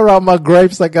me air out my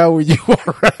gripes I got when you were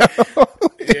around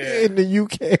in the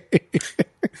UK.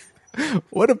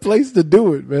 What a place to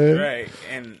do it, man. Right.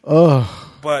 And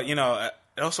but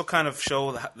it also kind of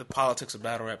showed the politics of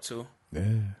battle rap too. Yeah.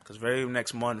 Because very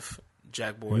next month,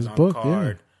 Jack Boy's on the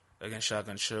card against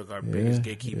Shotgun Suge, our biggest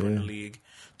gatekeeper in the league.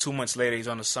 2 months later, he's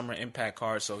on the Summer Impact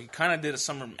card. So he kind of did a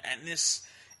Summer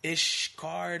Madness-ish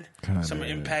card, Summer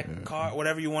Impact card,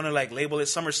 whatever you want to like label it,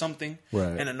 Summer something,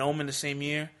 and a Gnome in the same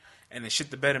year, and they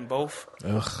shit the bed in both.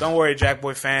 Ugh. Don't worry, Jack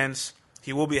Boy fans.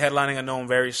 He will be headlining a Gnome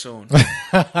very soon.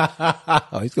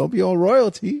 He's going to be on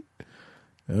royalty.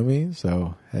 You know what I mean?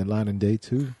 So, headlining day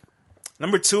 2.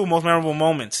 Number 2, most memorable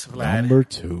moments, Vlad. Number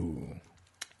 2.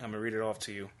 I'm going to read it off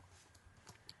to you.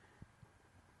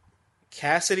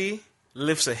 Cassidy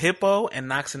lifts a hippo and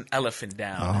knocks an elephant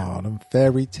down. Oh, them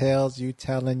fairy tales you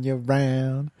telling you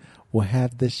round will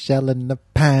have the shell in the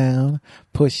pound.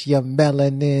 Push your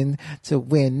melanin to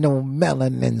where no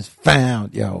melanin's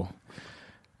found. Yo,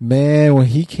 man, when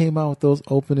he came out with those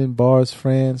opening bars,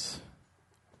 France,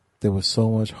 there was so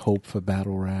much hope for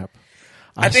battle rap.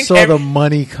 I saw the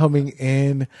money coming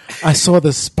in. I saw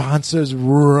the sponsors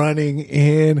running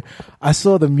in. I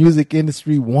saw the music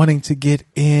industry wanting to get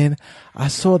in. I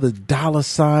saw the dollar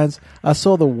signs. I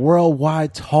saw the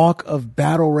worldwide talk of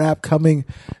battle rap coming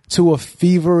to a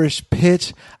feverish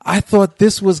pitch. I thought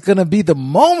this was going to be the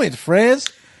moment, friends.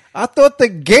 I thought the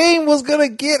game was going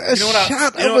to get a shot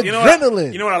of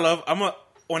adrenaline. You know what I love?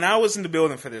 When I was in the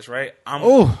building for this, right?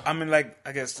 I'm in like,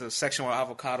 I guess the section where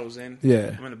Avocado's in.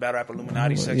 Yeah. I'm in the Battle Rap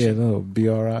Illuminati section. Yeah, the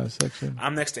BRI section.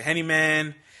 I'm next to Henny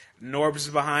Man. Norbs is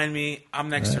behind me. I'm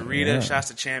next to Rita. Shouts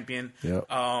to Champion. Yep.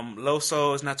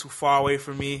 Loso is not too far away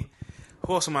from me.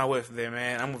 Who else am I with there,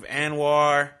 man? I'm with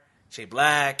Anwar, Jay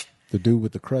Black, The dude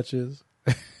with the crutches.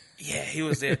 Yeah, he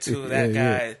was there too. That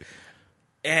guy. Yeah.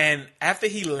 And after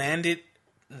he landed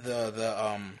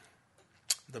the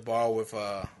ball with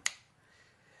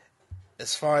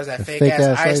as far as that fake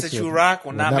ass ice that you rock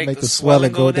will not make the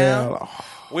swelling go down. Oh.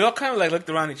 We all kind of like looked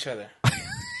around each other.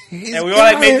 And we all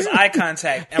like made this eye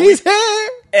contact. And He's here.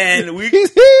 And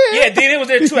He's here. Yeah, DNA was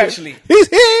there too, actually. He's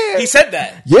here. He said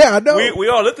that. Yeah, I know. We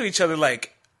all looked at each other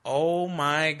like, oh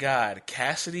my God,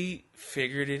 Cassidy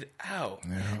figured it out.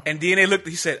 Yeah. And DNA looked,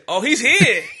 he said, oh, he's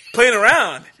here, playing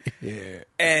around. Yeah.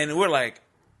 And we're like,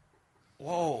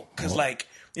 whoa. Because, like,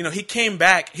 you know, he came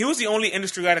back. He was the only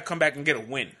industry guy to come back and get a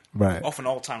win. Right. Off an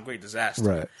all-time great disaster.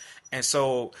 Right. And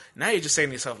so now you're just saying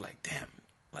to yourself, like, damn.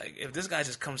 Like, if this guy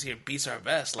just comes here and beats our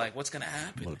best, like, what's going to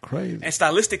happen? Look crazy. And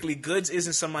stylistically, Goods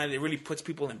isn't somebody that really puts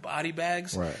people in body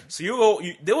bags. Right. So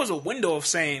there was a window of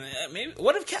saying, maybe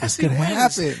what if Cassidy could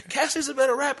wins? happen. Cassidy's a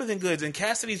better rapper than Goods. And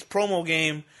Cassidy's promo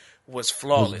game was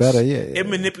flawless. Was better, yeah. It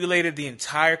manipulated the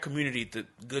entire community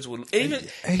that Goods would lose.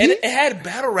 It had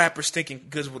battle rappers thinking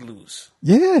Goods would lose.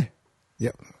 Yeah.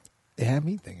 Yep. It had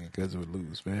me thinking Goods would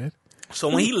lose, man. So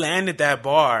when he landed that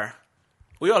bar,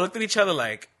 we all looked at each other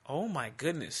like, oh my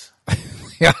goodness.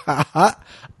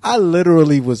 I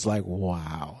literally was like,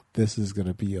 wow, this is going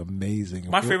to be amazing.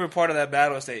 My favorite part of that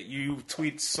battle is that you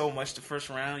tweet so much the first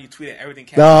round. You tweeted everything.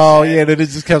 Oh, yeah, then it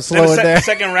just kept slowing down. The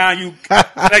second round, you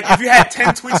like if you had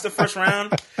 10 tweets the first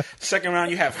round, second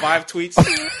round you had 5 tweets.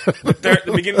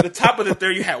 The top of the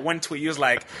third, you had 1 tweet. You was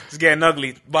like, it's getting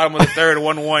ugly. Bottom of the third,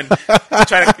 1-1.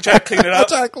 Try to clean it up. I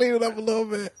try to clean it up a little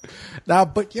bit. Now,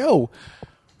 but yo,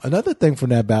 another thing from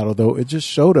that battle, though, it just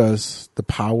showed us the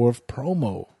power of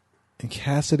promo. And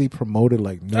Cassidy promoted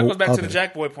like no other. That goes back to the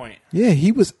Jack Boy point. Yeah,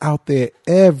 he was out there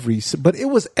but it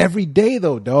was every day,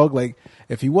 though, dog. Like,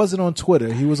 if he wasn't on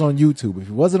Twitter, he was on YouTube. If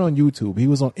he wasn't on YouTube, he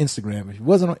was on Instagram. If he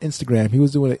wasn't on Instagram, he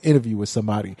was doing an interview with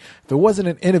somebody. If it wasn't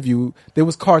an interview, there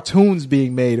was cartoons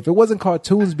being made. If it wasn't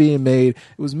cartoons being made,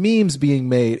 it was memes being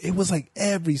made. It was like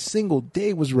every single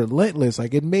day was relentless.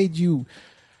 Like, it made you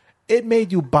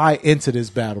buy into this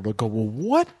battle to go, well,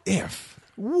 what if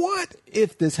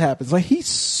this happens? Like, he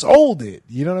sold it.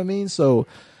 You know what I mean? So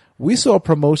we saw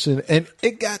promotion, and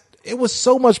it was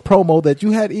so much promo that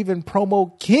you had even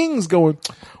promo kings going,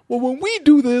 well, when we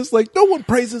do this, like, no one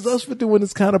praises us for doing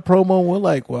this kind of promo. And we're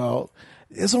like, well,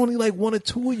 there's only like 1 or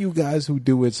 2 of you guys who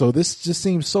do it. So this just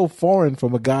seems so foreign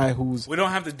from a guy who's we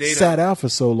don't have the data. Sat out for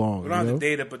so long. We don't have the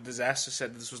data, but Disaster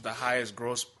said this was the highest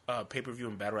gross pay-per-view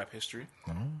in battle rap history.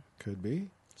 Could be.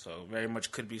 So very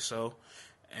much could be so.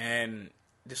 And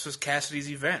this was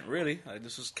Cassidy's event, really. Like,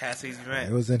 this was Cassidy's event.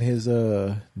 It was in his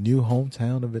new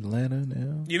hometown of Atlanta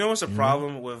now. You know what's the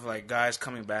problem with like guys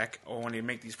coming back or when they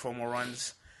make these promo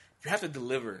runs? You have to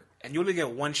deliver, and you only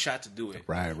get 1 shot to do it.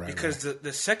 Right. Because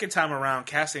the second time around,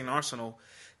 Cassidy and Arsenal,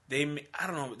 they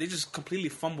just completely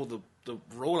fumbled the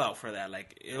rollout for that.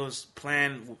 Like, it was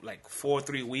planned like 4 or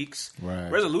 3 weeks. Right.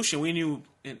 Resolution, we knew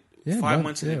 5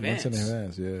 months in advance.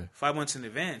 5 months in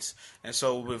advance. And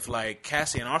so with like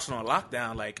Cassie and Arsenal on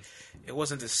lockdown, like, it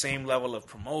wasn't the same level of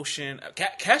promotion.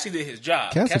 Cassie did his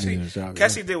job.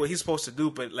 Cassie did what he's supposed to do,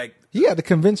 but like, he had to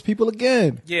convince people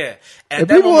again. Yeah. And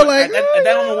people were like, at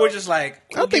that moment, we're just like,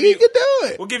 I think he could do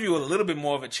it. We'll give you a little bit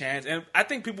more of a chance. And I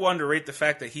think people underrate the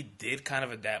fact that he did kind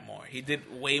of adapt more. He did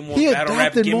way more battle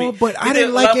rap. He adapted more, but I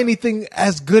didn't like anything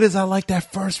as good as I liked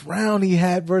that first round he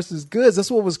had versus Goods.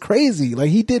 That's what was crazy. Like,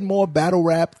 he did more battle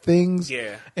rap things.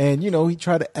 Yeah. And, you know, he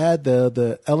tried to add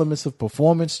the elements of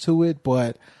performance to it,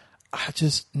 but I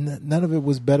just, none of it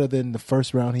was better than the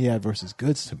first round he had versus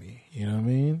Goods to me. You know what I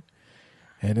mean?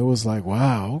 And it was like,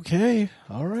 wow, okay,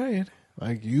 all right.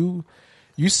 Like, you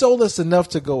sold us enough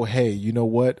to go, hey, you know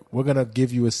what? We're going to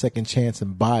give you a second chance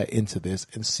and buy into this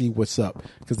and see what's up.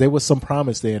 Because there was some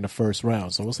promise there in the first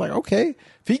round. So it's like, okay,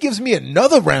 if he gives me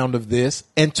another round of this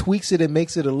and tweaks it and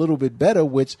makes it a little bit better,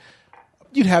 which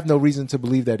you'd have no reason to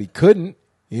believe that he couldn't,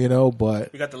 you know,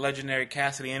 but... We got the legendary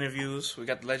Cassidy interviews. We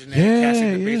got the legendary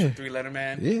Cassidy debates with 3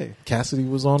 Letterman. Yeah, Cassidy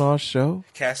was on our show.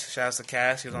 Shout out to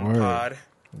Cass. He was on the pod.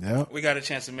 Yeah, we got a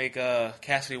chance to make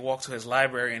Cassidy walk to his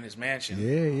library in his mansion.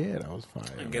 Yeah, that was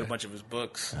fine. And get a bunch of his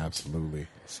books. Absolutely.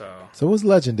 So it was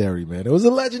legendary, man. It was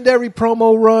a legendary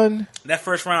promo run. That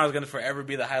first round is going to forever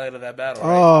be the highlight of that battle.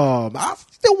 Right? Oh, I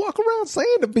still walk around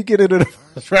saying the beginning of the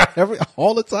first round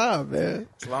all the time, man.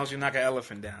 As long as you knock an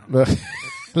elephant down.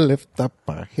 Lift up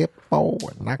a hippo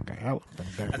and knock an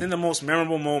elephant down. I think the most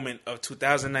memorable moment of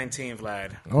 2019,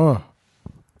 Vlad,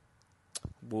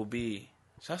 will be.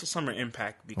 So that's a Summer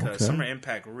Impact, because Summer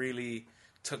Impact really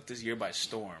took this year by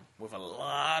storm with a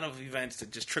lot of events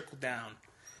that just trickled down.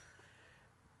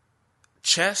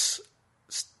 Chess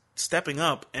stepping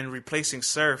up and replacing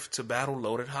Surf to battle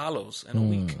Loaded Hollows in a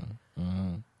week.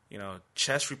 You know,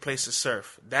 Chess replaces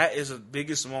Surf. That is the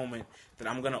biggest moment that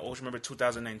I'm going to always remember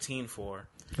 2019 for.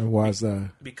 And why is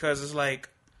that? Because it's like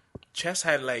Chess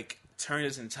had like turned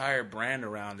his entire brand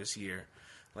around this year.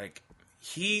 Like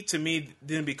he, to me,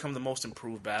 didn't become the most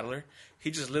improved battler.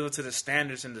 He just lived up to the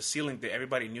standards and the ceiling that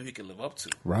everybody knew he could live up to.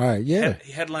 Right, yeah.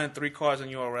 He headlined 3 cards on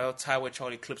URL, tied with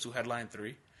Charlie Clips, who headlined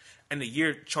 3. And the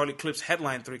year Charlie Clips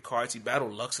headlined 3 cards, he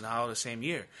battled Lux and Hollow the same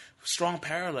year. Strong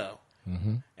parallel.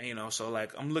 And, you know, so,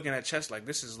 like, I'm looking at Chess like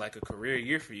this is like a career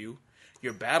year for you.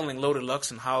 You're battling Loaded Lux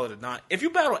and Hollow the Don. If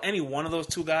you battle any one of those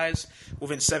 2 guys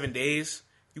within 7 days,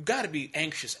 you got to be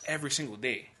anxious every single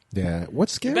day. Yeah.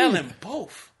 What's scary? You're battling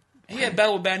both. He had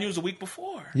battled with Bad News a week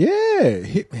before. Yeah,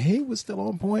 he was still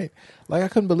on point. Like, I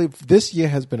couldn't believe this year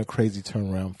has been a crazy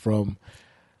turnaround from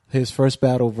his first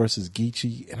battle versus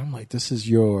Geechee, and I'm like, this is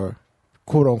your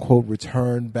quote unquote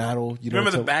return battle. You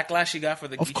remember the backlash he got for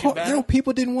the Geechee course, battle? You know,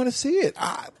 people didn't want to see it.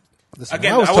 Listen,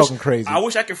 Again, I was talking crazy. I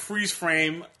wish I could freeze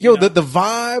frame. Yo, the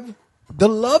vibe, the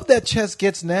love that Chess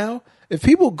gets now. If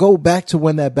people go back to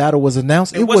when that battle was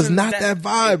announced, it was not that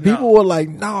vibe. People were like,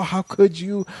 no, how could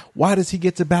you? Why does he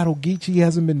get to battle Geechee? He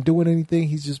hasn't been doing anything.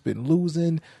 He's just been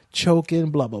losing, choking,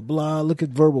 blah, blah, blah. Look at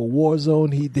Verbal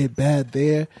Warzone. He did bad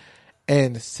there.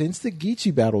 And since the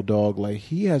Geechee battle, dog, like,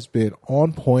 he has been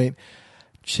on point.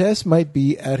 Chess might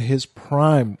be at his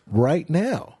prime right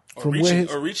now. Or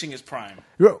reaching his prime.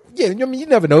 Yeah, I mean, you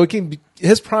never know.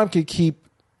 His prime can keep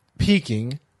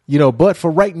peaking. You know, but for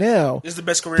right now, this is the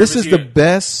best career. This is the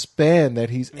best span that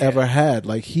he's ever had.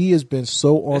 Like, he has been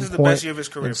so on point. This is the best year of his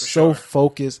career, and so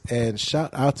focused. And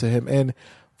shout out to him. And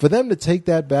for them to take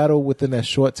that battle within that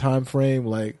short time frame,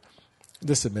 like,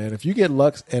 listen, man, if you get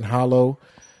Lux and Hollow,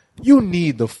 you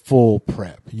need the full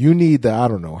prep. You need the, I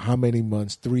don't know how many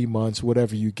months, 3 months,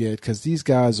 whatever you get, because these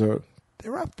guys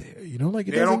they're up there. You know, like,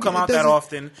 they don't come out that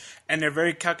often, and they're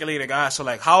very calculated guys. So,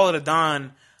 like, Hollow the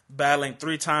Don battling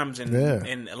 3 times in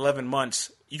 11 months,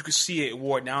 you could see it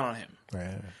wore down on him.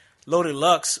 Right. Loaded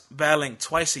Lux battling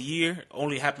twice a year,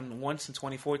 only happened once in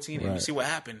 2014, and you see what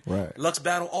happened. Right. Lux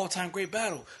battle, all-time great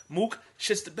battle. Mook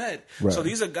shits the bed. Right. So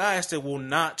these are guys that will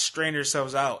not strain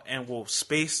themselves out and will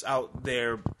space out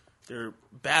their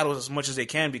battles as much as they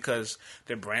can because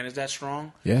their brand is that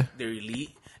strong. Yeah. They're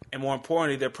elite. And more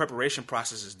importantly, their preparation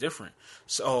process is different.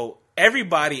 So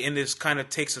everybody in this kind of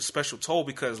takes a special toll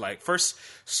because, like, first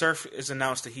Surf is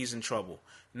announced that he's in trouble.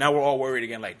 Now we're all worried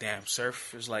again, like, damn,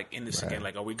 Surf is like in this again.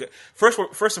 Like, are we good? First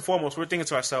and foremost, we're thinking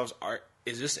to ourselves,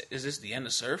 is this the end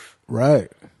of Surf? Right.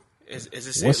 Is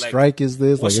this what it? Like, strike is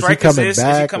this? What like, strike is he is this?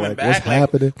 back? Is he coming like, back? What's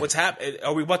happening? What's happening?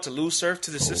 Are we about to lose Surf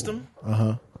to the system?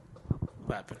 Uh-huh.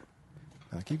 What happened?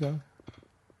 Keep going.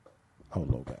 Oh,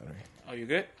 low battery. Oh, you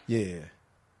good? Yeah.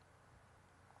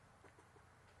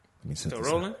 Let me still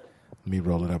rolling? Let me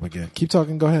roll it up again. Keep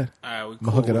talking. Go ahead. All right, I'm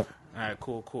gonna hook it up. All right,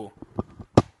 cool.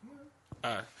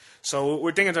 So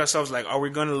we're thinking to ourselves, like, are we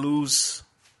going to lose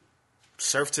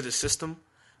Surf to the system?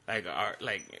 Like,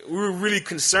 we're really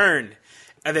concerned.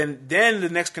 And then the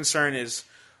next concern is,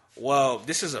 well,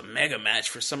 this is a mega match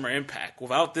for Summer Impact.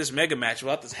 Without this mega match,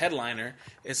 without this headliner,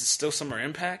 is it still Summer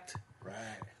Impact? Right.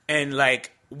 And,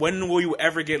 like, when will you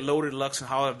ever get Loaded Lux and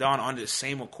Hollow Dawn on the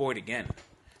same accord again?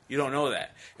 You don't know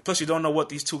that. Plus, you don't know what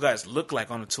these 2 guys look like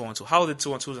on the 2-on-2. Hollow did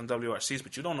 2-on-2s and WRCs,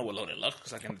 but you don't know what Loaded Lux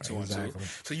looks like in the 2-on-2. Exactly.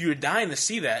 So you're dying to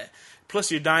see that.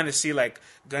 Plus, you're dying to see, like,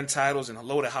 Gun Titles and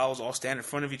Loaded Hollows all stand in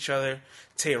front of each other.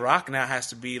 Tay Rock now has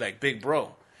to be, like, big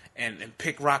bro and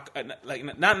pick Rock, like,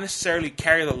 not necessarily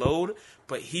carry the load,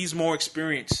 but he's more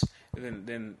experienced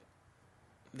than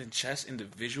Chess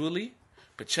individually.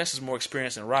 But Chess is more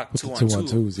experienced than Rock 2-on-2.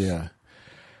 2-on-2s, yeah.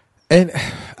 And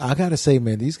I gotta say,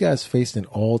 man, these guys faced an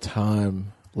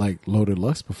all-time, like, Loaded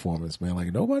Lux performance, man.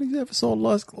 Like, nobody ever saw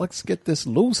Lux get this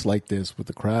loose like this with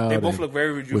the crowd. They both look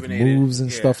very rejuvenated. With moves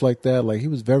and stuff like that. Like, he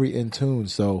was very in tune.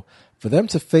 So for them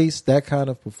to face that kind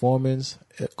of performance,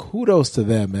 kudos to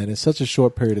them, man. In such a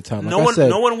short period of time. Like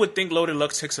no one would think Loaded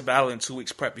Lux takes a battle in 2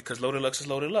 weeks prep because Loaded Lux is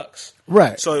Loaded Lux.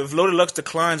 Right. So if Loaded Lux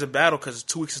declines a battle because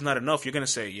 2 weeks is not enough, you're going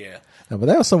to say, yeah. No, but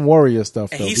that was some warrior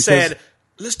stuff, and he said,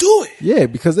 let's do it. Yeah,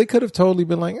 because they could have totally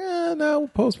been like, no,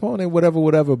 postpone it,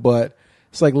 whatever. But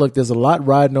it's like, look, there's a lot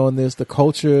riding on this. The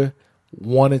culture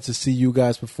wanted to see you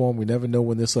guys perform. We never know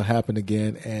when this will happen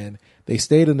again. And they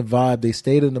stayed in the vibe, they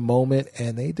stayed in the moment,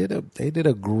 and they did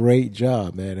a great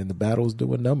job, man. And the battle was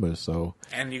doing numbers. So,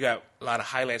 and you got a lot of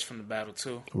highlights from the battle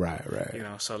too. Right. You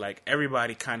know, so like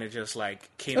everybody kind of just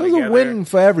like came It was together. a win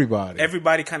for everybody.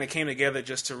 Everybody kind of came together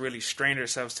just to really strain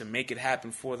themselves to make it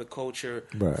happen for the culture,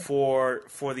 Right. for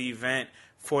the event,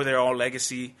 for their own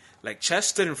legacy. Like Chess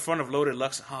stood in front of Loaded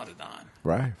Lux and Haldadon.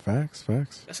 Right. Facts.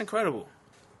 That's incredible.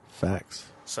 Facts.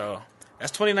 So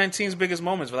that's 2019's biggest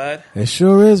moments, Vlad. It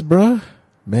sure is, bruh.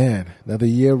 Man, another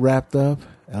year wrapped up.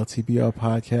 LTBR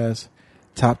podcast,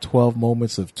 top 12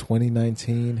 moments of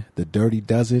 2019, the Dirty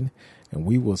Dozen. And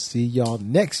we will see y'all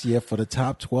next year for the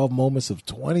top 12 moments of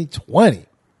 2020.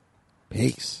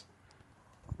 Peace.